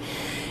 something.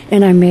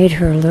 And I made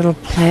her a little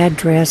plaid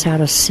dress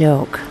out of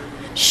silk.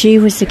 She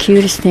was the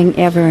cutest thing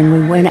ever. And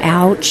we went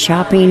out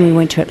shopping. We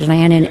went to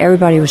Atlanta, and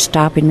everybody was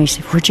stopping me.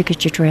 Said, where'd you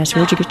get your dress?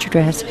 Where'd you get your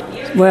dress?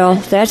 Well,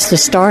 that's the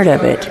start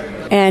of it.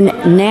 And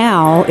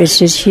now it's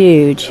just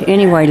huge.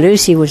 Anyway,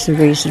 Lucy was the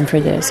reason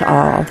for this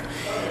all.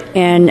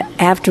 And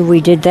after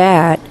we did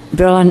that,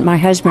 Bill and my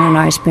husband and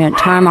I spent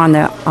time on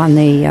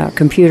the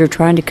computer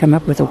trying to come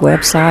up with a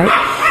website.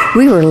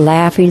 We were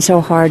laughing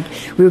so hard.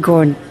 We were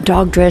going,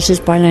 dog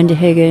dresses by Linda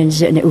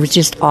Higgins, and it was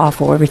just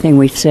awful. Everything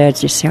we said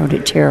just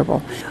sounded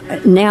terrible.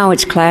 Now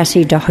it's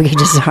classy doggy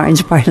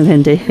designs by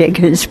Linda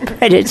Higgins,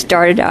 but it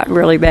started out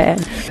really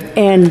bad.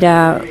 And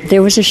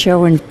there was a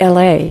show in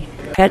L.A.,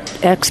 Pet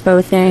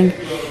Expo thing.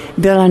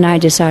 Bill and I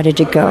decided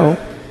to go.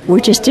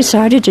 We just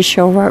decided to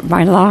show up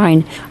my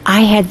line.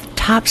 I had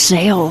top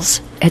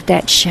sales at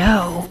that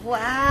show.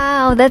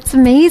 Wow, that's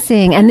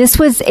amazing. And this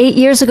was 8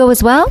 years ago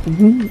as well?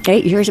 Mm-hmm.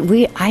 8 years.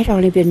 I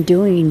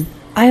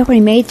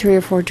only made 3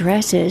 or 4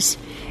 dresses,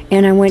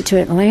 and I went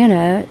to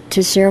Atlanta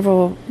to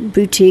several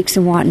boutiques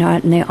and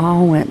whatnot, and they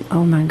all went,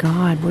 oh my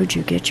God, where'd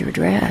you get your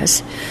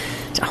dress?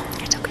 So,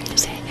 it's okay to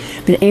say.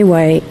 But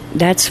anyway,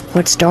 that's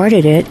what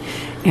started it.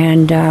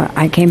 And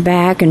I came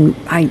back and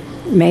I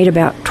made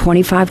about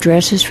 25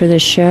 dresses for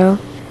this show.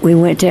 We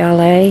went to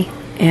L.A.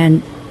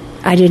 and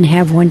I didn't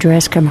have one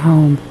dress come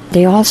home.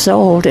 They all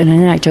sold, and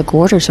then I took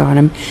orders on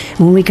them. And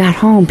when we got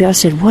home, Bill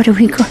said, what are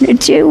we going to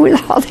do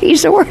with all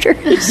these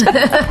orders?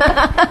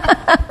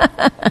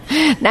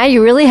 Now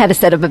you really had to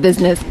set up a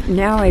business.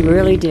 Now I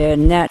really did,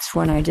 and that's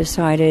when I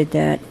decided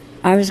that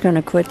I was going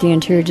to quit the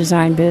interior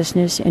design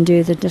business and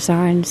do the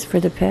designs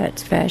for the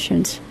pets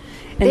fashions.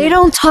 And they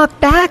don't talk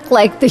back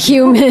like the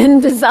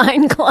human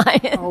design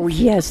client. Oh,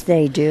 yes,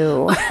 they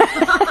do.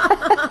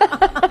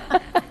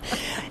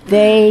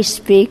 They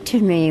speak to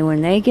me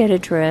when they get a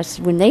dress,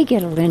 when they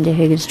get a Linda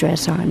Higgins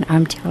dress on.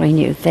 I'm telling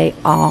you, they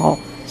all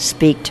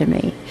speak to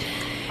me.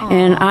 Aww.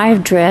 And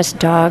I've dressed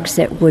dogs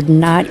that would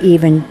not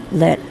even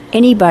let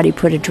anybody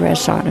put a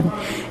dress on them.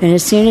 And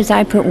as soon as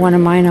I put one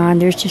of mine on,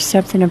 there's just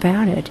something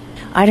about it.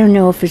 I don't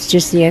know if it's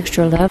just the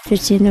extra love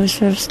that's in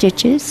those little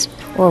stitches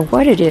or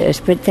what it is,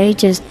 but they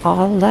just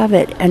all love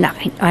it. And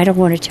I don't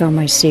want to tell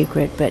my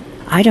secret, but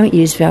I don't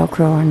use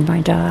Velcro on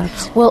my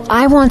dogs. Well,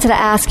 I wanted to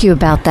ask you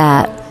about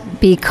that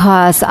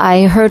because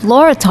I heard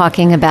Laura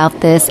talking about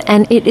this,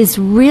 and it is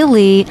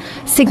really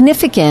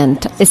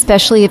significant,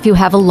 especially if you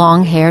have a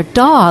long-haired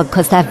dog,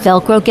 because that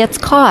Velcro gets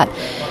caught.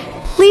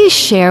 Please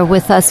share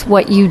with us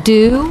what you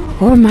do.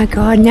 Oh, my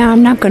God, now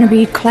I'm not going to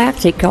be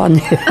classic on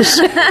this.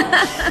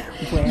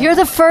 You're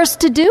the first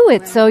to do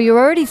it, so you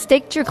already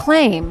staked your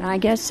claim. I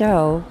guess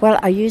so. Well,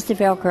 I use the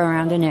Velcro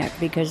around the neck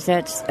because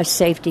that's a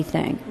safety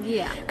thing.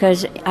 Yeah.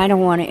 Because I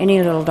don't want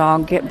any little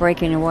dog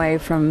breaking away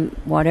from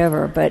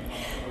whatever. But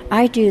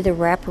I do the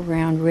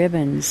wraparound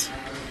ribbons.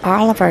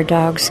 All of our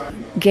dogs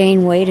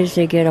gain weight as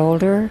they get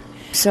older,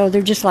 so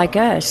they're just like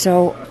us.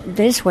 So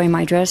this way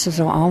my dresses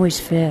will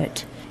always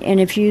fit. And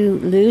if you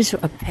lose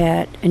a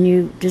pet and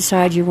you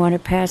decide you want to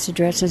pass the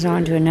dresses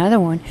on to another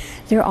one,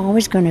 they're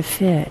always going to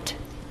fit.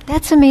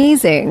 That's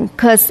amazing,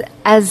 because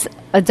as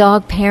a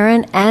dog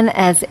parent and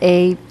as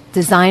a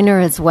designer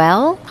as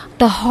well,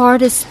 the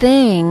hardest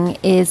thing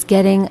is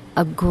getting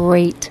a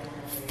great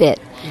fit.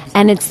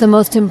 And it's the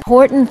most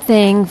important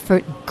thing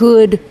for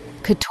good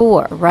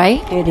couture,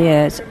 right? It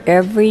is.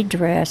 Every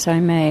dress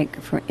I make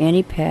for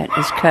any pet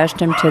is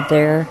custom to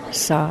their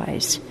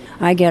size.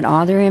 I get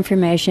all their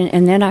information,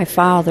 and then I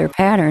file their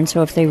pattern,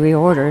 so if they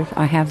reorder,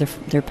 I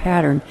have their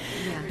pattern.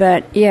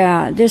 But,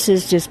 yeah, this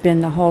has just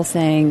been the whole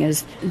thing,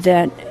 is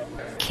that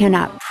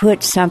cannot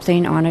put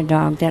something on a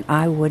dog that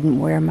I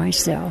wouldn't wear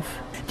myself.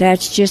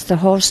 That's just the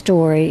whole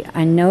story.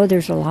 I know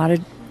there's a lot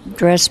of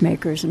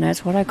dressmakers, and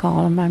that's what I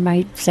call them. I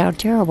might sound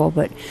terrible,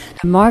 but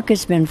the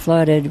market's been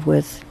flooded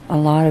with a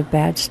lot of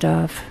bad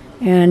stuff.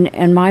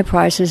 And my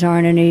prices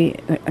aren't any,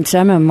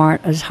 some of them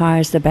aren't as high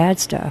as the bad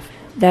stuff.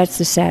 That's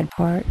the sad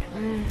part.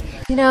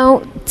 You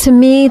know, to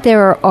me,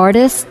 there are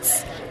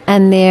artists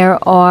and there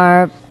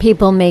are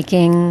people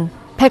making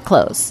pet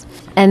clothes.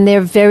 And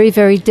they're very,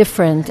 very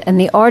different, and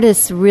the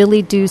artists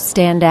really do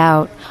stand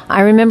out.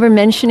 I remember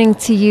mentioning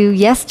to you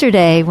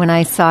yesterday when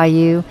I saw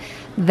you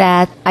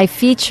that I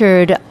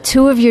featured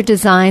 2 of your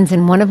designs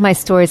in one of my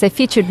stories. I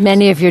featured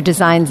many of your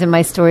designs in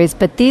my stories,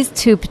 but these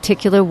 2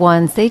 particular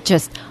ones, they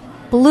just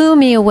blew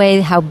me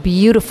away how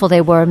beautiful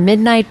they were.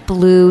 Midnight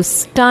blue,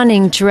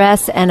 stunning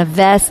dress and a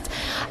vest,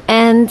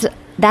 and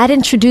that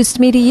introduced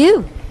me to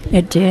you.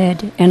 It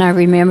did, and I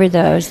remember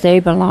those. They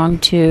belong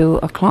to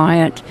a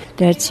client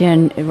that's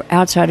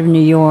outside of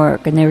New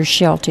York, and they were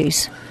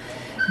Shelties.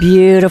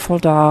 Beautiful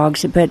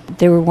dogs, but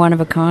they were one of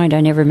a kind.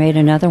 I never made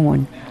another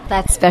one.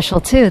 That's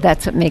special, too.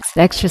 That's what makes it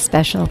extra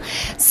special.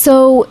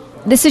 So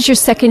this is your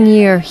 2nd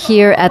year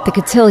here at the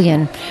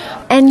Cotillion,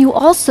 and you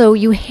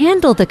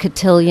handle the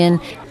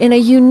Cotillion in a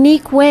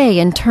unique way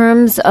in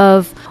terms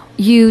of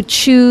you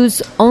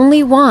choose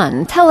only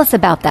one. Tell us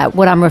about that,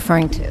 what I'm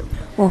referring to.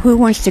 Well, who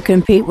wants to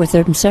compete with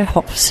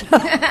themselves?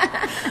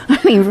 I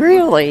mean,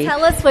 really.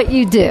 Tell us what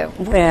you do.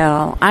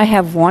 Well, I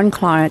have one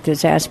client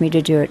that's asked me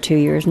to do it 2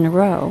 years in a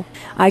row.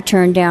 I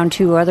turned down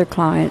 2 other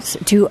clients,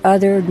 2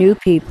 other new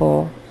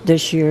people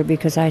this year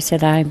because I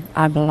said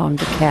I belong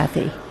to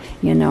Kathy.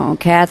 You know,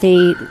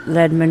 Kathy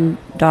Ledman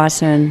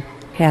Dawson,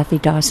 Kathy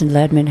Dawson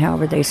Ledman,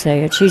 however they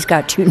say it. She's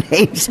got 2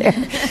 names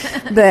there.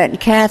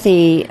 But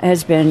Kathy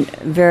has been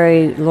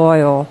very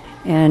loyal,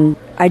 and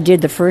I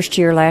did the first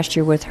year last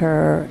year with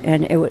her,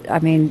 and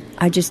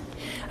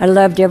I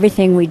loved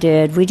everything we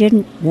did. We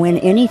didn't win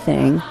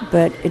anything,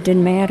 but it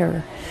didn't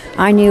matter.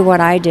 I knew what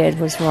I did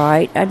was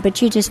right,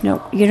 but you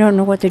don't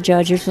know what the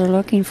judges are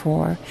looking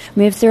for. I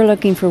mean, if they're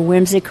looking for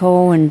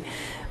whimsical and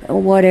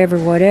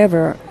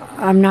whatever,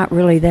 I'm not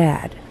really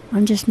that.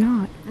 I'm just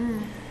not.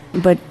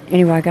 But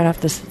anyway, I got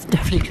off this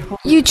stuff.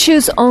 You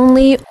choose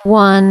only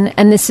one,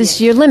 and this is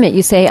your limit.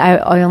 You say,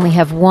 I only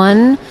have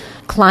one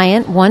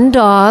client, one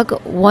dog,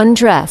 one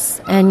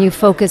dress, and you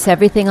focus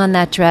everything on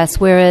that dress,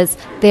 whereas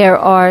there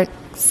are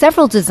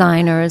several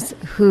designers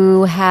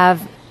who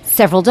have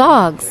several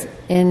dogs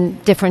in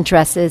different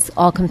dresses,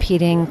 all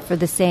competing for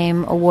the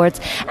same awards.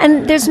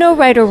 And there's no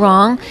right or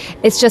wrong.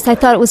 It's just I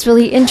thought it was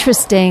really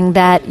interesting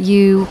that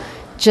you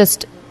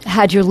just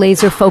had your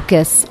laser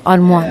focus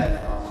on one.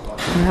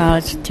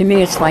 Well, to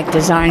me, it's like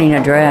designing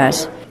a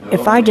dress.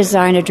 If I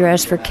design a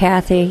dress for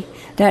Kathy,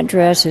 that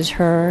dress is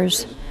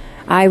hers.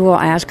 I will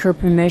ask her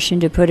permission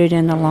to put it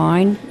in the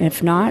line.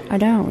 If not, I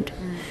don't.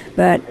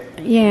 But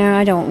yeah,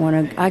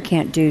 I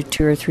can't do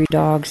 2 or 3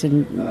 dogs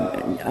and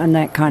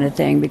that kind of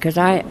thing because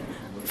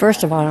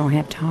first of all, I don't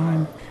have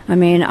time. I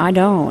mean, I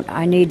don't.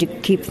 I need to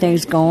keep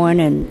things going,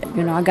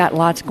 and I got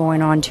lots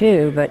going on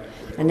too.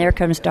 And there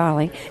comes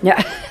Dolly. No.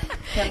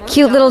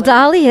 Cute little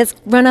Dolly has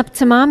run up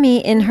to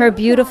Mommy in her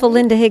beautiful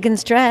Linda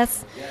Higgins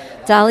dress.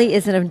 Dolly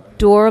is an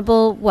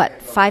adorable,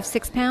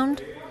 5-6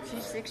 pound?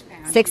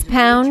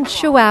 6-pound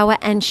Chihuahua,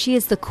 and she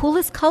is the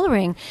coolest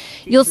coloring.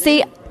 You'll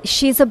see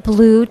she's a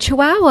blue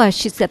Chihuahua.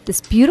 She's got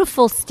this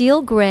beautiful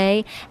steel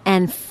gray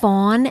and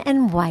fawn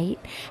and white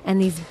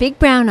and these big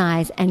brown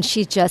eyes, and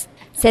she just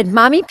said,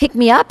 Mommy, pick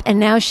me up,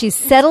 and now she's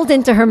settled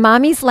into her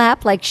mommy's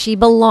lap like she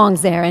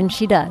belongs there, and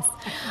she does.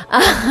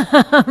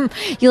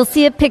 You'll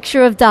see a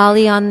picture of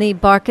Dolly on the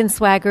Bark and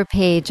Swagger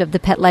page of the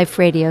Pet Life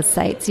Radio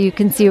site, so you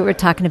can see what we're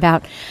talking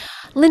about.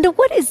 Linda,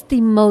 what is the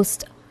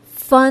most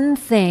fun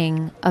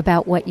thing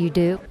about what you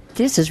do?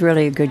 This is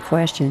really a good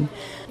question.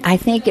 I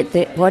think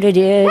what it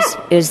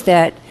is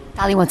that...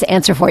 Dolly wants to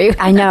answer for you.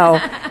 I know.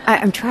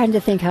 I'm trying to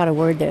think how to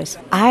word this.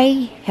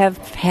 I have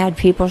had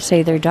people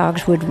say their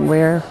dogs wouldn't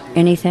wear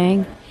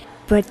anything,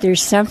 but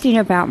there's something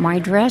about my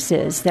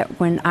dresses that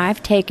when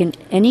I've taken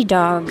any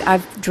dog,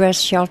 I've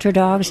dressed shelter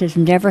dogs, has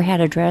never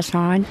had a dress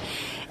on,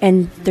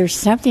 and there's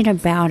something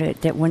about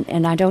it that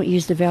and I don't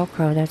use the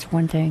Velcro, that's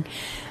one thing.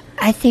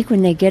 I think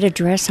when they get a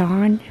dress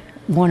on,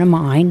 one of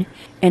mine,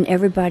 and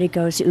everybody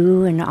goes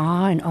ooh and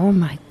ah and oh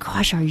my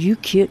gosh, are you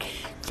cute?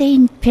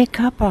 They pick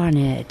up on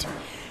it.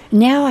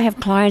 Now I have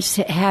clients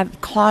that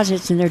have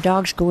closets and their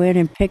dogs go in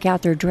and pick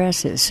out their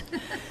dresses.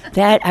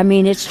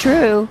 It's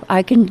true.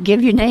 I can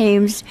give you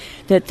names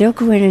that they'll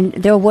go in and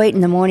they'll wait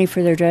in the morning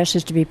for their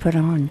dresses to be put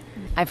on.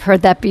 I've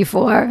heard that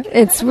before.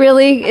 It's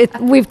really,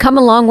 we've come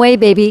a long way,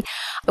 baby.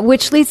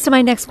 Which leads to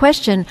my next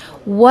question.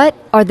 What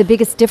are the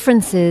biggest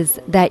differences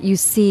that you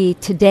see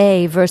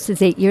today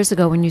versus 8 years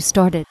ago when you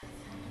started?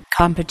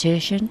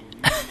 Competition.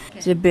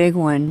 It's a big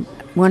one.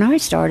 When I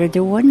started,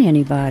 there wasn't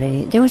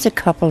anybody. There was a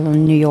couple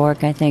in New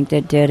York, I think,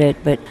 that did it,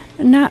 but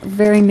not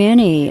very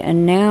many.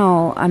 And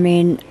now,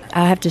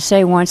 I have to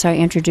say, once I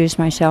introduced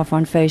myself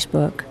on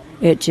Facebook,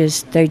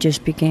 they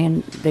just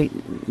began,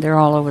 they're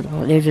all over the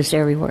place. They're just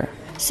everywhere.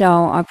 So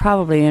I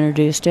probably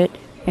introduced it,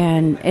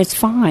 and it's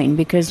fine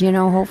because,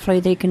 hopefully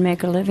they can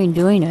make a living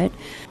doing it.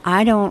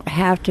 I don't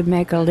have to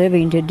make a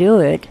living to do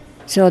it,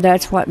 so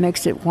that's what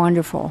makes it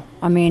wonderful.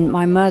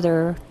 My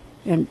mother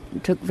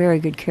took very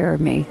good care of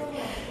me.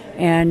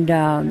 And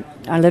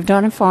I lived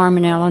on a farm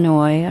in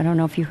Illinois. I don't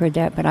know if you heard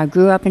that, but I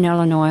grew up in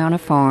Illinois on a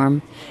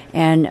farm.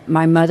 And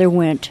my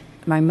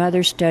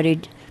mother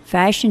studied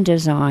fashion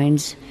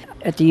designs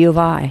at the U of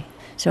I.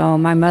 So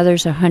my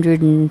mother's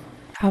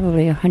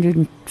probably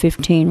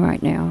 115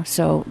 right now.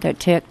 So that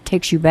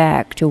takes you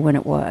back to when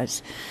it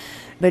was.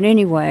 But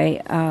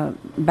anyway,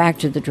 back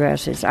to the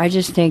dresses. I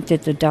just think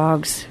that the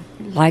dogs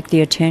like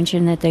the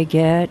attention that they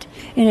get.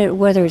 And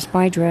whether it's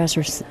my dress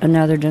or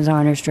another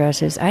designer's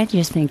dresses, I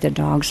just think the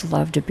dogs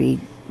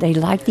they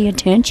like the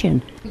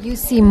attention. You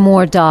see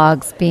more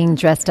dogs being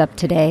dressed up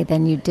today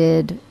than you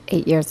did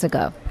 8 years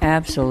ago.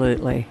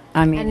 Absolutely.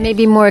 I mean, and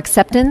maybe more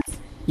acceptance?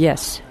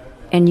 Yes.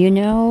 And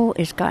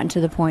it's gotten to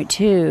the point,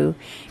 too,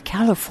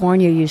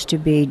 California used to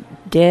be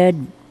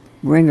dead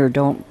ringer.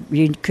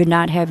 You could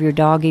not have your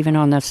dog even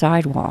on the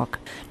sidewalk.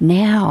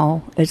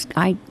 Now,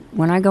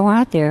 when I go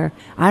out there,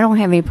 I don't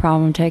have any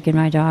problem taking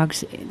my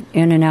dogs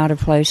in and out of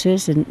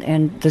places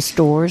and the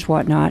stores,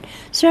 whatnot.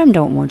 Some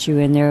don't want you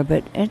in there,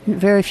 but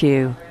very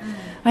few.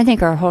 I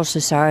think our whole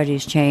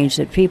society's changed,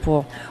 that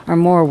people are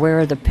more aware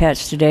of the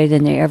pets today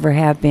than they ever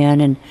have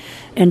been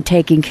and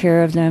taking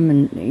care of them.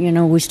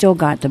 And, we still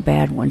got the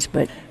bad ones.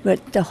 But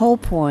the whole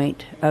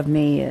point of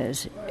me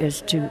is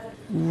to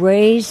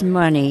raise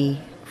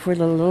money for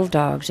the little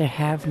dogs that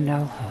have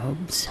no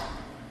homes.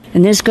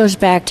 And this goes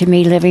back to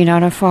me living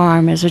on a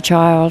farm as a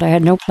child. I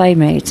had no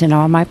playmates, and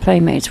all my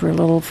playmates were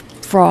little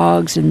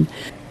frogs and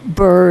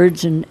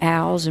birds and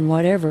owls and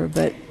whatever.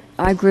 But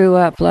I grew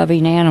up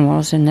loving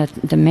animals, and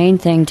the main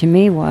thing to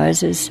me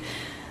is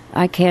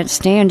I can't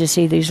stand to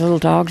see these little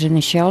dogs in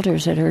the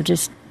shelters that are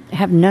just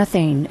have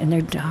nothing, and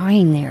they're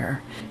dying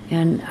there.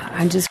 And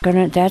I'm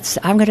gonna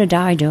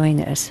die doing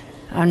this.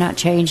 I'm not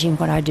changing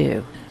what I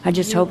do. I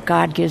just hope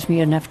God gives me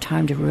enough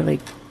time to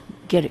really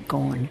get it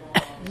going.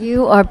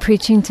 You are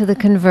preaching to the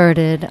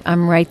converted.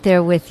 I'm right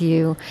there with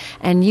you.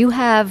 And you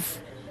have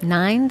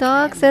 9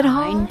 dogs at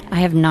home? I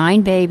have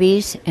 9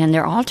 babies, and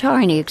they're all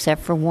tiny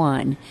except for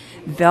one.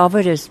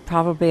 Velvet is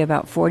probably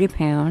about 40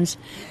 pounds.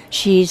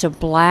 She's a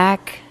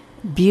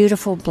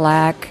beautiful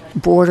black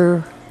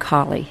border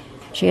collie.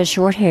 She has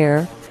short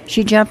hair.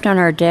 She jumped on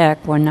our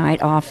deck one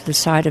night off the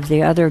side of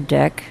the other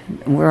deck.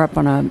 We're up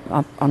on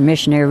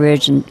Missionary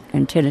Ridge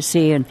in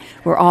Tennessee, and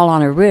we're all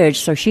on a ridge,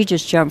 so she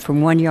just jumped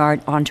from one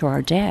yard onto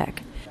our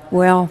deck.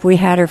 Well, we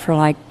had her for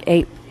like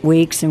 8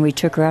 weeks, and we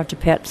took her out to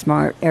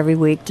PetSmart every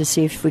week to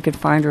see if we could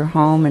find her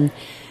home, and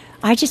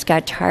I just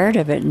got tired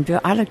of it. And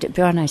I looked at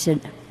Bill and I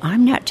said,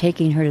 "I'm not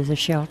taking her to the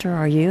shelter,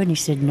 are you?" And he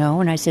said, "No."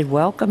 And I said,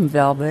 "Welcome,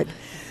 Velvet,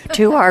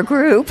 to our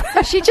group."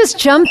 She just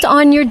jumped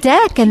on your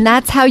deck, and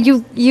that's how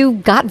you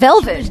got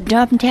Velvet. She was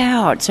dumped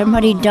out.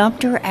 Somebody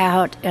dumped her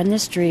out on the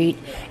street,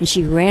 and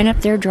she ran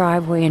up their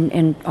driveway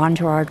and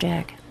onto our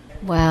deck.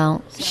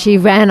 Well, she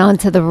ran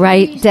onto the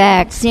right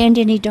deck. Send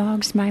any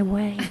dogs my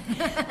way.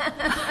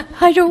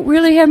 I don't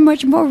really have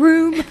much more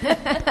room.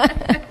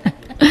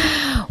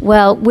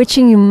 Well,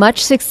 wishing you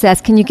much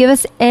success. Can you give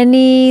us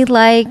any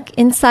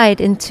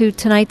insight into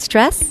tonight's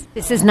dress?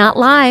 This is not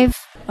live.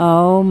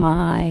 Oh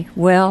my.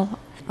 Well,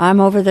 I'm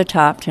over the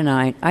top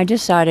tonight. I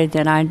decided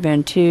that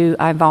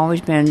I've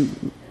always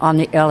been on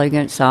the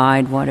elegant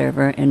side,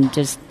 whatever, and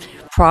just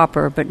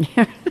proper, but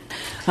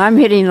I'm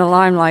hitting the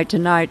limelight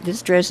tonight.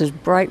 This dress is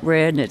bright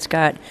red, and it's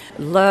got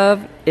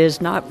 "Love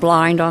is Not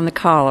Blind" on the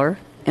collar,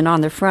 and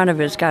on the front of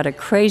it's got a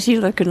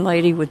crazy-looking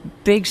lady with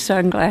big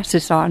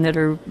sunglasses on that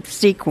are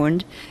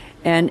sequined,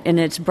 and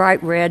it's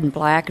bright red and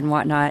black and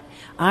whatnot.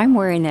 I'm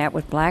wearing that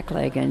with black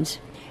leggings,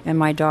 and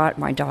my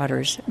daughter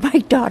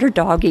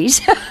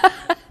doggies,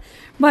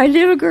 my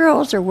little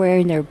girls are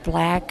wearing their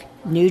black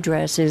new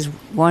dresses.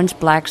 One's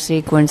black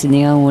sequins and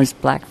the other one's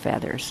black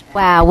feathers.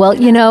 Wow. Well,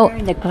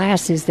 wearing the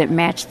glasses that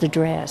match the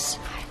dress.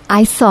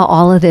 I saw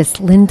all of this.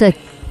 Linda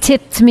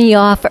tipped me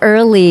off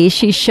early.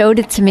 She showed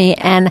it to me,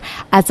 and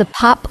as a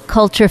pop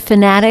culture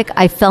fanatic,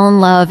 I fell in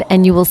love,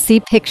 and you will see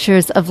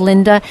pictures of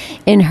Linda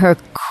in her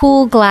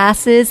cool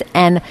glasses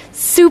and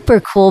super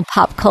cool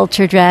pop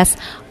culture dress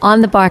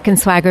on the Bark and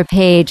Swagger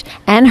page,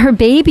 and her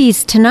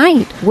babies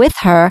tonight with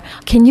her.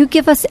 Can you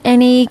give us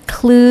any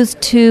clues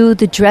to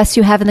the dress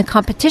you have in the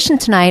competition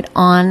tonight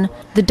on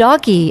the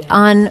doggy,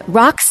 on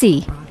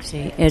Roxy?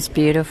 Roxy, it's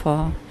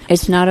beautiful.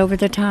 It's not over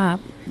the top,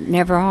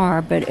 never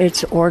are, but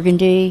it's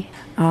organdy,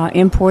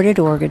 imported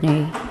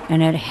organdy,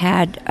 and it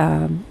had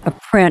a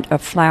print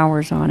of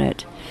flowers on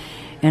it.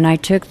 And I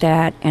took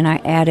that and I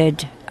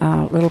added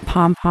little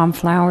pom-pom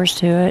flowers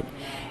to it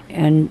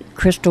and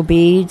crystal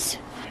beads.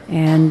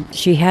 And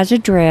she has a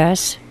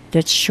dress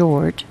that's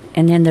short,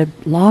 and then the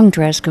long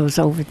dress goes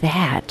over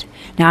that.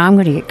 Now, I'm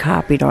going to get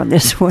copied on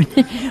this one.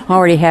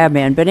 Already have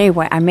been. But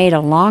anyway, I made a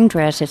long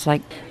dress. It's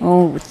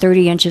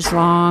 30 inches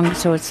long,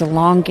 so it's a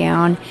long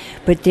gown.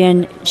 But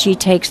then she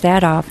takes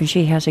that off, and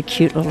she has a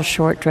cute little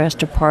short dress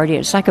to party.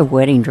 It's like a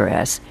wedding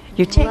dress.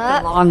 You take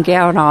the long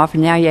gown off,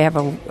 and now you have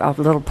a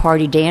little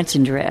party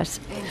dancing dress.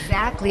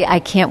 Exactly. I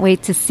can't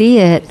wait to see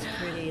it. It's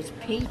pretty. It's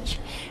peach.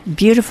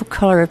 Beautiful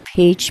color of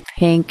peach,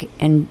 pink,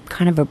 and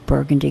kind of a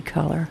burgundy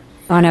color.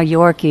 On a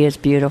Yorkie is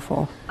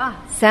beautiful.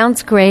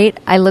 Sounds great.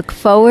 I look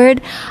forward.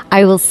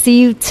 I will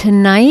see you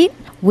tonight.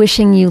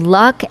 Wishing you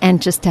luck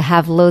and just to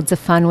have loads of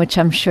fun, which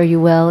I'm sure you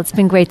will. It's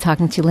been great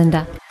talking to you,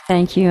 Linda.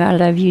 Thank you. I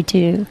love you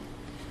too.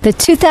 The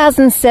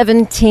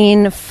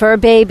 2017 Fur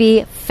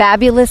Baby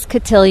Fabulous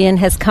Cotillion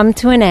has come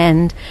to an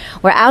end.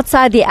 We're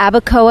outside the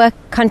Abacoa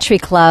Country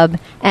Club,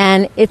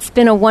 and it's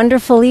been a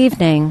wonderful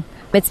evening.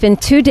 It's been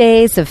 2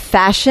 days of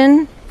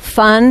fashion,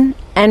 fun,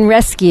 and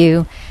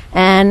rescue,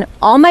 and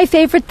all my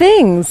favorite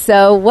things.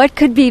 So what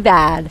could be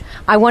bad?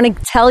 I want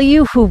to tell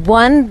you who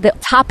won the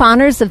top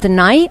honors of the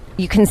night.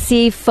 You can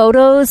see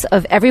photos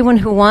of everyone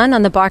who won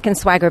on the Bark and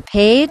Swagger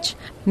page.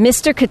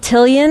 Mr.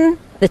 Cotillion,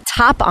 the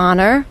top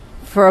honor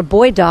for a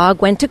boy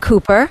dog, went to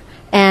Cooper,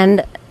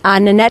 and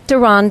Nanette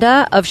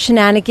Duranda of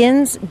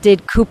Shenanigans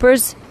did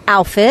Cooper's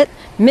outfit.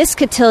 Miss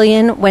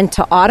Cotillion went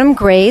to Autumn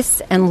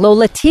Grace, and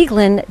Lola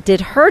Tieglin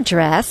did her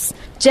dress.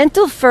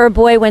 Gentle Fur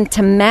Boy went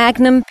to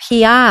Magnum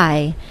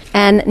P.I.,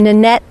 and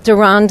Nanette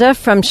Duranda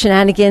from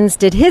Shenanigans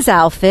did his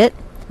outfit.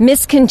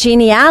 Miss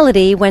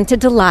Congeniality went to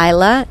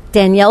Delilah.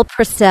 Danielle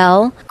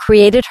Purcell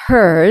created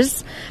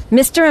hers.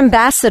 Mr.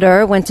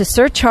 Ambassador went to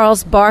Sir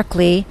Charles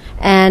Barkley,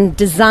 and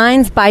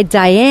Designs by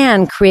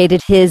Diane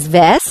created his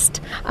vest.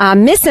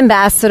 Miss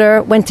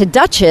Ambassador went to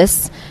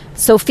Duchess.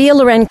 Sophia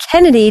Loren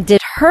Kennedy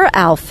did her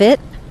outfit.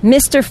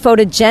 Mr.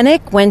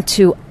 Photogenic went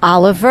to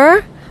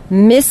Oliver.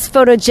 Miss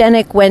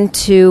Photogenic went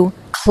to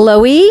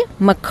Chloe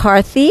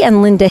McCarthy,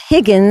 and Linda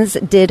Higgins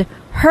did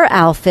her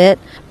outfit.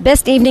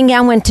 Best evening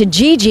gown went to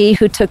Gigi,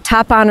 who took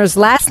top honors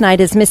last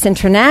night as Miss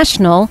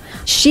International.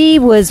 She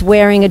was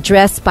wearing a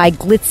dress by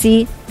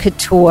Glitzy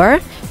Couture.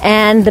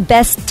 And the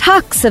best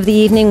tux of the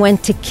evening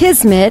went to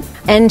Kismet,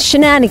 and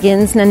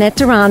Shenanigans, Nanette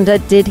Duranda,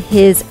 did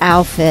his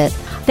outfit.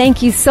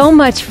 Thank you so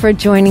much for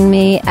joining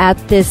me at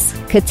this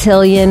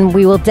cotillion.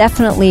 We will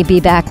definitely be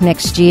back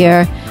next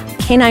year.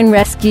 Canine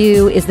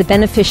Rescue is the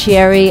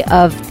beneficiary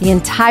of the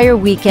entire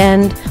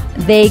weekend.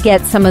 They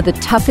get some of the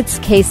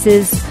toughest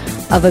cases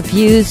of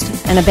abused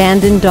and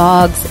abandoned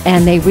dogs,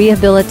 and they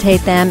rehabilitate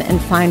them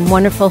and find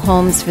wonderful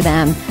homes for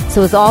them.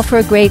 So it's all for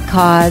a great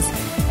cause,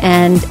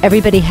 and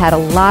everybody had a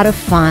lot of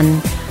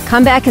fun.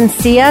 Come back and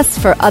see us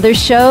for other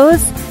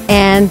shows,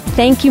 and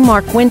thank you,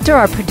 Mark Winter,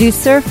 our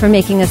producer, for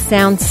making us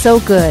sound so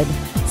good.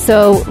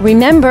 So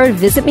remember,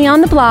 visit me on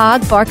the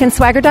blog,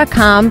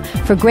 barkandswagger.com,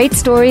 for great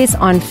stories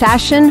on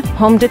fashion,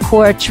 home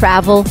decor,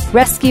 travel,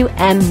 rescue,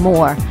 and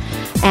more.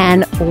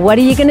 And what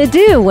are you going to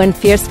do when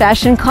fierce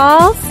fashion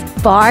calls?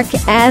 Bark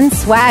and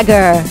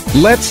Swagger.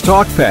 Let's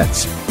Talk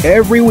Pets,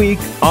 every week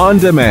on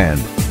demand,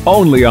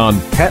 only on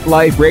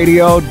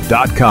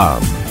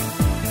PetLifeRadio.com.